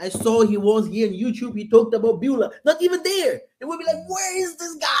 I saw he was here on YouTube. He talked about Beulah. Not even there. They will be like, where is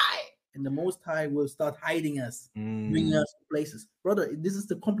this guy? And the Most High will start hiding us, bringing Mm, us to places. Brother, this is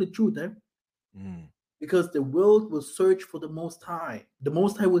the complete truth, eh? mm, Because the world will search for the Most High. The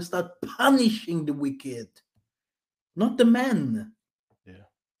Most High will start punishing the wicked, not the men. yeah.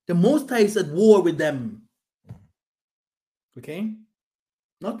 The Most High is at war with them. Okay?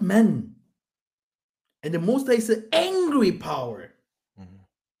 Not men. And the Most High is an angry power. Mm,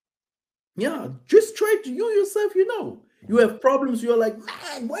 Yeah, just try to you yourself, you have problems. You're like,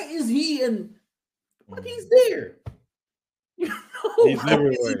 man, where is he? And but he's there. He's How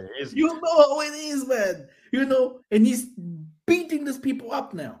is it? everywhere. He's You know how it is, man. You know, and he's beating these people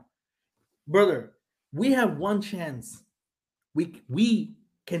up now, brother. We have one chance. We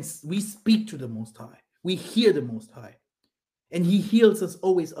speak to the Most High. We hear the Most High, and He heals us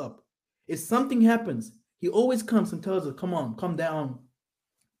always up. If something happens, He always comes and tells us, "Come on, come down,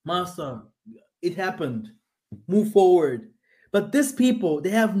 Master. It happened. Move forward." But these people, they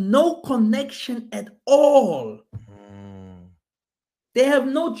have no connection at all. Mm. They have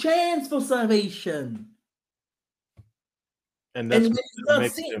no chance for salvation. And And that's when what you start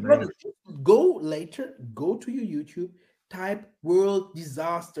makes seeing, them brother, angry. go later, go to your YouTube, type world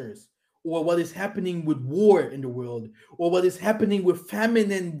disasters, or what is happening with war in the world, or what is happening with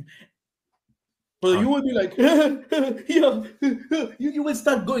famine, and but you will be like, yeah, you will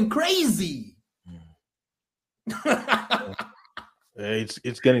start going crazy.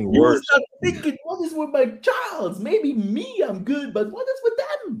 It's getting You will worse. start thinking, what is with my child? Maybe me, I'm good, but what is with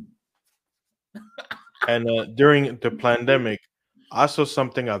them? And during the pandemic, I saw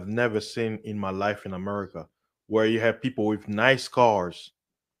something I've never seen in my life in America, where you have people with nice cars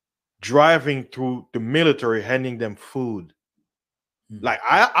driving through the military, handing them food. Like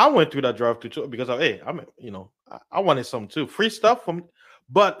I went through that drive through too because of hey, I wanted some too. Free stuff from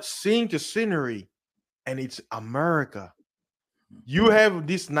but seeing the scenery and it's America. You have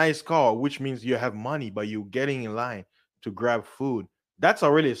this nice car, which means you have money, but you're getting in line to grab food. That's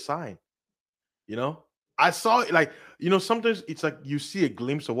already a sign, you know. I saw it like sometimes it's like you see a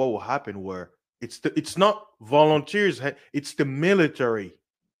glimpse of what will happen where it's not volunteers, it's the military,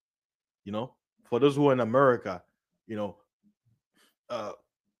 you know, for those who are in America, you know, uh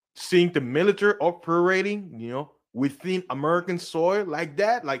seeing the military operating, within American soil like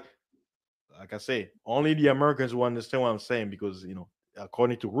that, like I say, only the Americans will understand what I'm saying because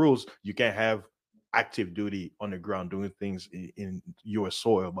according to rules, you can't have active duty on the ground doing things in U.S.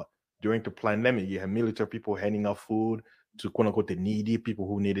 soil. But during the pandemic, you have military people handing out food to quote unquote the needy people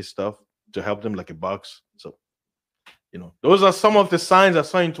who needed stuff to help them like a box. So those are some of the signs I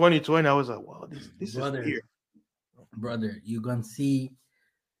saw in 2020. I was like, wow, this is brother, weird. brother, you gonna see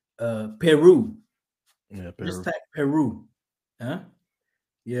Peru. Yeah, Just Peru. type Peru. Huh?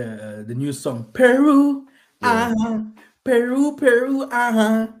 Yeah, the new song Peru. Yeah. Uh-huh. Peru, Peru,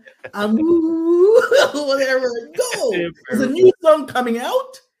 uh-huh. Whatever. Go. Yeah, There's a Peru. new song coming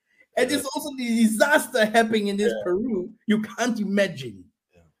out, and Yeah, there's also the disaster happening in this Peru. You can't imagine.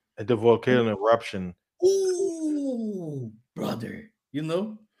 yeah. And the volcano eruption. Ooh, brother.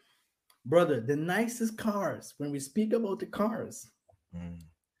 Brother, the nicest cars, when we speak about the cars, Mm.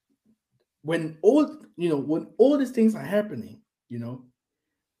 when all these things are happening,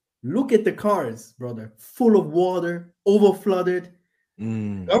 look at the cars, brother, full of water, over flooded.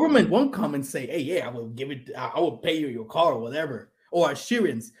 Mm. Government won't come and say, "Hey, yeah, I will give it. I will pay you your car or whatever." Or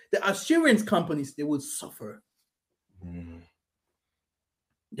assurance. The assurance companies, they will suffer. Mm.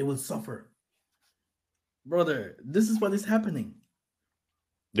 They will suffer, brother. This is what is happening.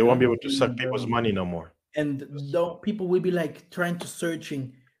 They won't be able to suck And people's money no more. the people will be like trying to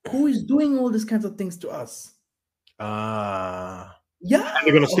searching who is doing all these kinds of things to us. Ah. Yeah, And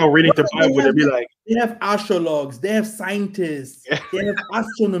they're gonna start reading the they Bible. They'll have be like, they have archaeologues, they have scientists, they have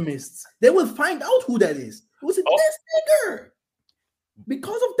astronomists. They will find out who that is. It was oh, this nigger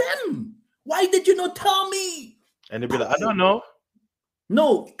because of them. Why did you not tell me? and they'll be like, I don't know.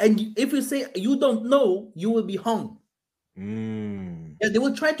 No, and if you say you don't know, you will be hung. Mm. Yeah, they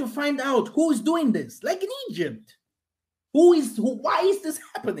will try to find out who is doing this, like in Egypt. Why is this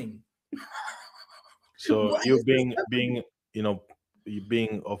happening? So Why you is this being happening? you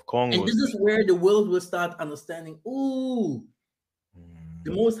being of And Congo. this is where the world will start understanding. Ooh,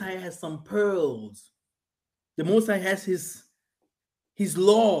 the Mm. Most High has some pearls. The Most High has his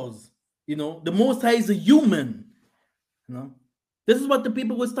laws. The Most High is a human. This is what the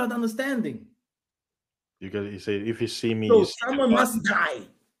people will start understanding. You say if you see me, you So see the someone Father. must die.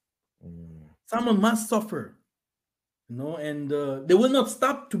 Mm. Someone must suffer. And they will not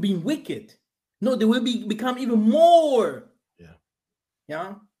stop to being wicked. No, they will become even more. Yeah.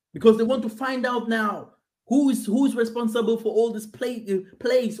 Yeah, because they want to find out now who's responsible for all this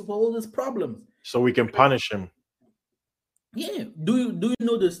plagues, for all these problems. So we can punish him. Yeah. Do you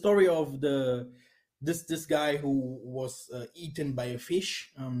know the story of this guy who was eaten by a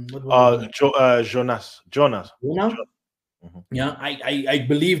fish? What was his name? Jonas. Jonas. Jonah? Mhm. Yeah, I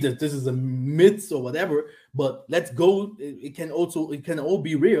believe that this is a myth or whatever, but let's go. It can all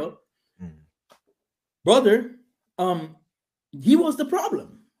be real, Mm. brother. He was the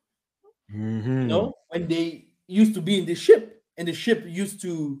problem. Mhm. When they used to be in the ship, and the ship used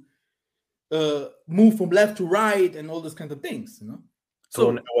to move from left to right and all those kind of things, you know.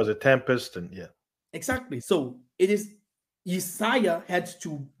 So it was a tempest, and yeah, exactly. So it is Isaiah had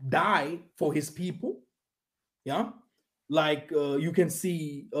to die for his people, yeah. Like you can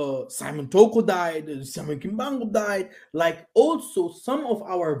see Simon Toko died, Samuel Kimbango died. Like also some of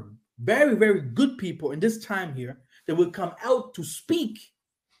our very, very good people in this time here that will come out to speak.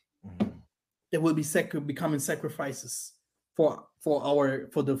 There will be becoming sacrifices for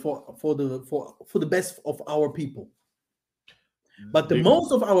the best of our people. But the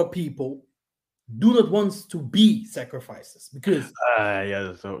most of our people do not want to be sacrifices because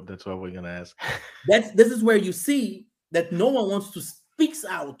yeah, so that's what we're gonna ask. this is where you see that no one wants to speak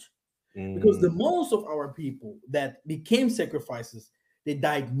out, because the most of our people that became sacrifices, they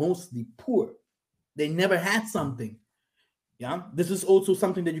died mostly poor. They never had something. Yeah, this is also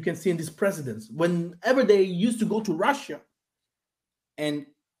something that you can see in these presidents. Whenever they used to go to Russia and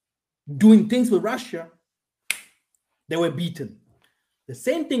doing things with Russia, they were beaten. The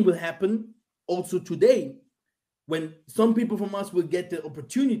same thing will happen also today when some people from us will get the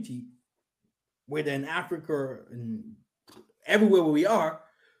opportunity, whether in Africa and everywhere where we are,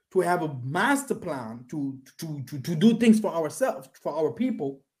 to have a master plan to do things for ourselves, for our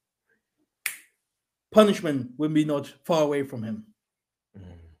people. Punishment will be not far away from him.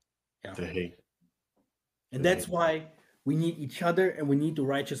 Yeah. The hate. And that's why we need each other, and we need the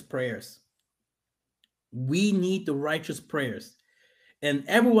righteous prayers. We need the righteous prayers. And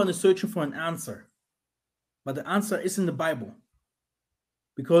everyone is searching for an answer. But the answer is in the Bible.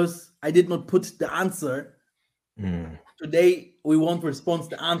 Because I did not put the answer. Today, we won't respond to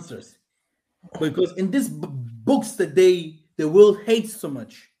the answers. Because in these books that the world hates so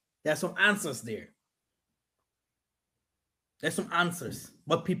much, there are some answers there. There's some answers.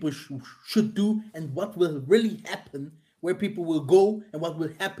 What people should do and what will really happen, where people will go and what will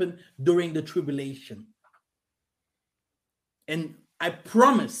happen during the tribulation. And I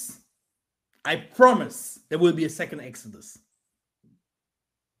promise there will be a second Exodus.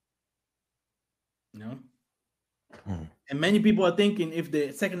 You know? And many people are thinking if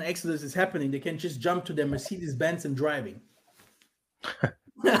the second Exodus is happening, they can just jump to their Mercedes-Benz and driving.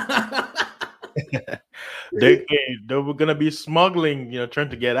 They were gonna be smuggling, trying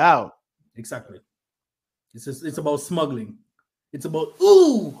to get out. Exactly. It's about smuggling. It's about,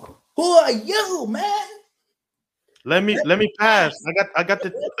 ooh, who are you, man? Let me pass. I got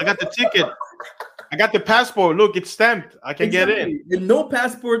the ticket. I got the passport. Look, it's stamped. I can get in. And no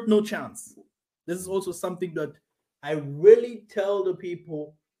passport, no chance. This is also something that I really tell the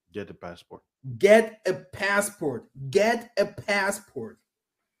people. Get the passport. Get a passport. Get a passport.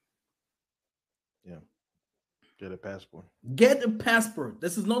 Yeah. Get a passport. Get a passport.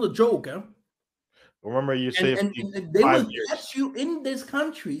 This is not a joke, huh? Remember, you say and they will catch you in these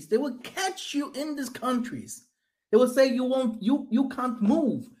countries. They will catch you in these countries. They will say you can't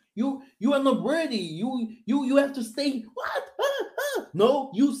move. You are not ready. You have to stay. What? No,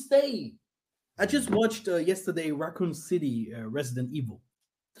 you stay. I just watched yesterday Raccoon City Resident Evil.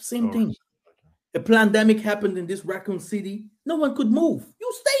 The same thing. A pandemic happened in this Raccoon City. No one could move.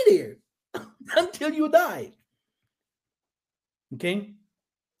 You stay there until you die. Okay?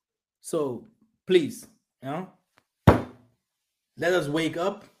 So please, let us wake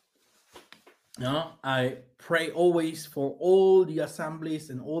up. I pray always for all the assemblies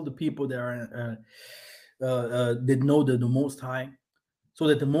and all the people that are that know the Most High, so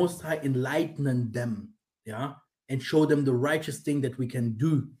that the Most High enlighten them, and show them the righteous thing that we can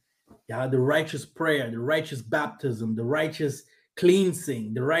do, the righteous prayer, the righteous baptism, the righteous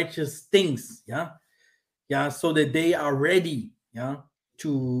cleansing, the righteous things, so that they are ready,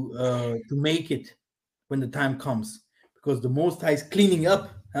 to make it when the time comes, because the Most High is cleaning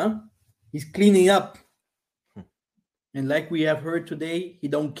up, He's cleaning up. And like we have heard today, he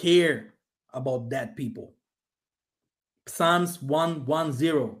don't care about that people. Psalms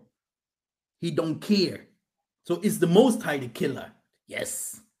 110. He don't care. So is the Most High the killer?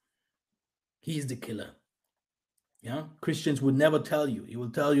 Yes. He is the killer. Christians would never tell you. He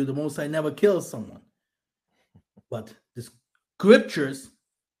will tell you the Most High never kills someone. But the scriptures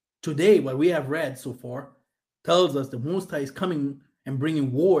today, what we have read so far, tells us the Most High is coming and bringing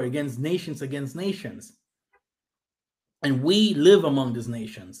war against nations. And we live among these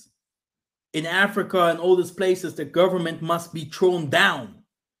nations. In Africa and all these places, the government must be thrown down.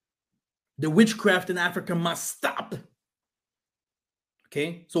 The witchcraft in Africa must stop.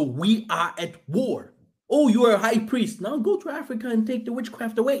 Okay? So we are at war. Oh, you are a high priest. Now go to Africa and take the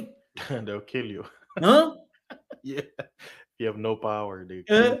witchcraft away. They'll kill you. Huh? Yeah. You have no power, dude.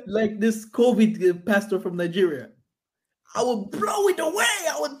 Like this COVID pastor from Nigeria. I will blow it away.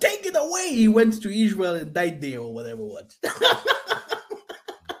 I will take it away. He went to Israel and died there or whatever. What?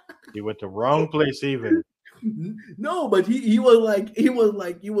 He went to wrong place even. No, but he was like He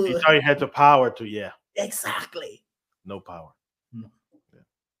thought he had the power to, yeah. Exactly. No power. No. Yeah.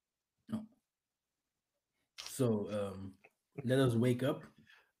 No. So let us wake up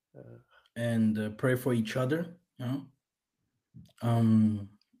and pray for each other. You know?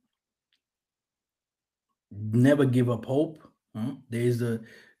 Never give up hope. There is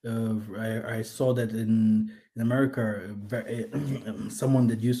I saw that in America, someone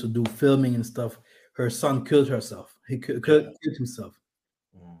that used to do filming and stuff. Her son killed herself. He killed himself.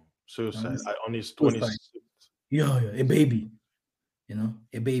 Suicide on his 20s. Yeah, a baby. You know,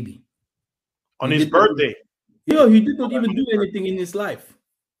 a baby. On his birthday. Yeah, he did not even do anything in his life.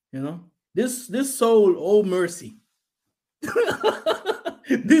 You know, this soul, oh mercy.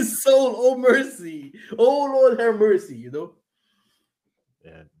 This soul, oh mercy. Oh Lord, have mercy, you know.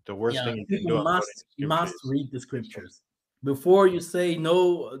 Yeah, the worst thing you can do must read the scriptures. Before you say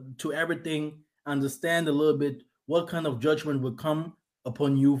no to everything, understand a little bit what kind of judgment will come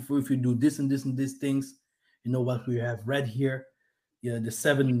upon you if you do this and this and these things. You know what we have read here. Yeah, the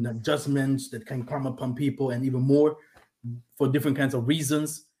 7 judgments that can come upon people and even more for different kinds of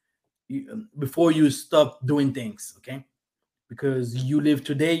reasons before you stop doing things, okay? Because you live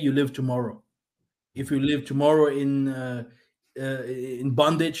today, you live tomorrow. If you live tomorrow in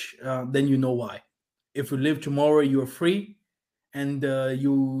bondage, then you know why. If you live tomorrow, you're free, and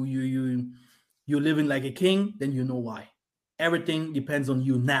you're living like a king, then you know why. Everything depends on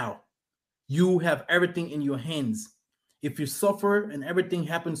you now. You have everything in your hands. If you suffer and everything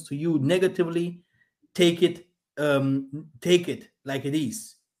happens to you negatively, take it like it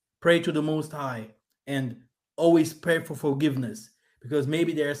is. Pray to the Most High and always pray for forgiveness, because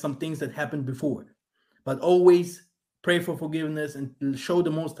maybe there are some things that happened before, but always pray for forgiveness and show the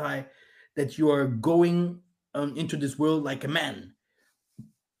Most High that you are going into this world like a man.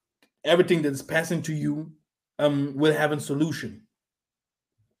 Everything that's passing to you will have a solution.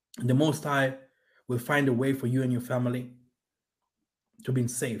 And the Most High will find a way for you and your family to be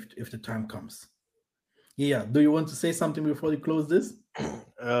saved if the time comes. Yeah. Do you want to say something before we close this?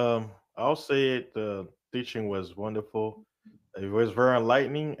 I'll say it. The teaching was wonderful. It was very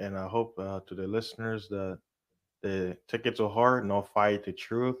enlightening, and I hope to the listeners that they take it to heart and not fight the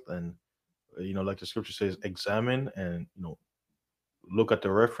truth. And like the scripture says, examine and look at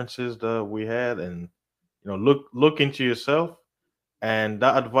the references that we had, and look into yourself. And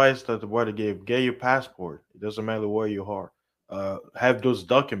that advice that the brother gave: get your passport. It doesn't matter where you are. Have those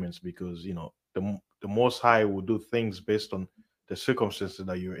documents, because the Most High will do things based on the circumstances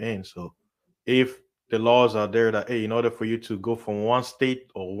that you're in. So if the laws are there that, hey, in order for you to go from one state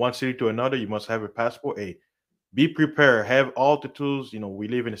or one city to another, you must have a passport. Hey, be prepared. Have all the tools. We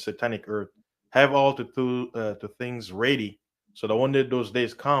live in a satanic earth. Have all the things ready, so that when those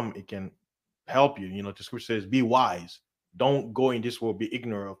days come, it can help you. The scripture says, "Be wise. Don't go in this world. Be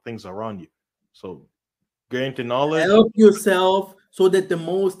ignorant of things around you." So gain the knowledge. Help yourself so that the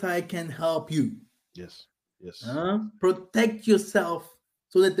Most High can help you. Yes. Yes. Protect yourself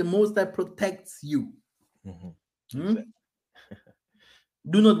so that the Most High protects you. Exactly.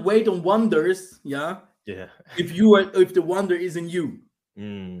 Do not wait on wonders. Yeah. If the wonder is in you,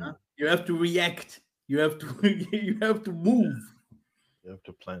 you have to react. You have to move. You have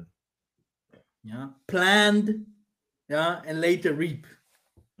to plan. Yeah. Planned. Yeah, and later reap.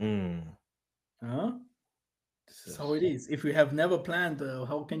 This is how it is. If you have never planned,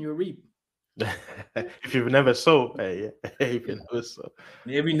 how can you reap? If you've never sow, if you never sow.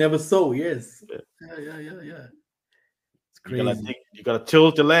 Maybe never sow. Yes. Yeah. It's crazy. You gotta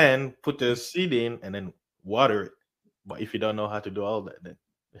till the land, put the seed in, and then water it. But if you don't know how to do all that, then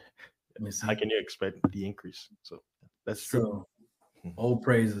how can you expect the increase? So that's true. All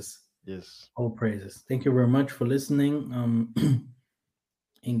praises. Yes. All praises. Thank you very much for listening.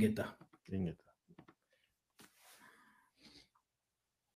 Ingeta.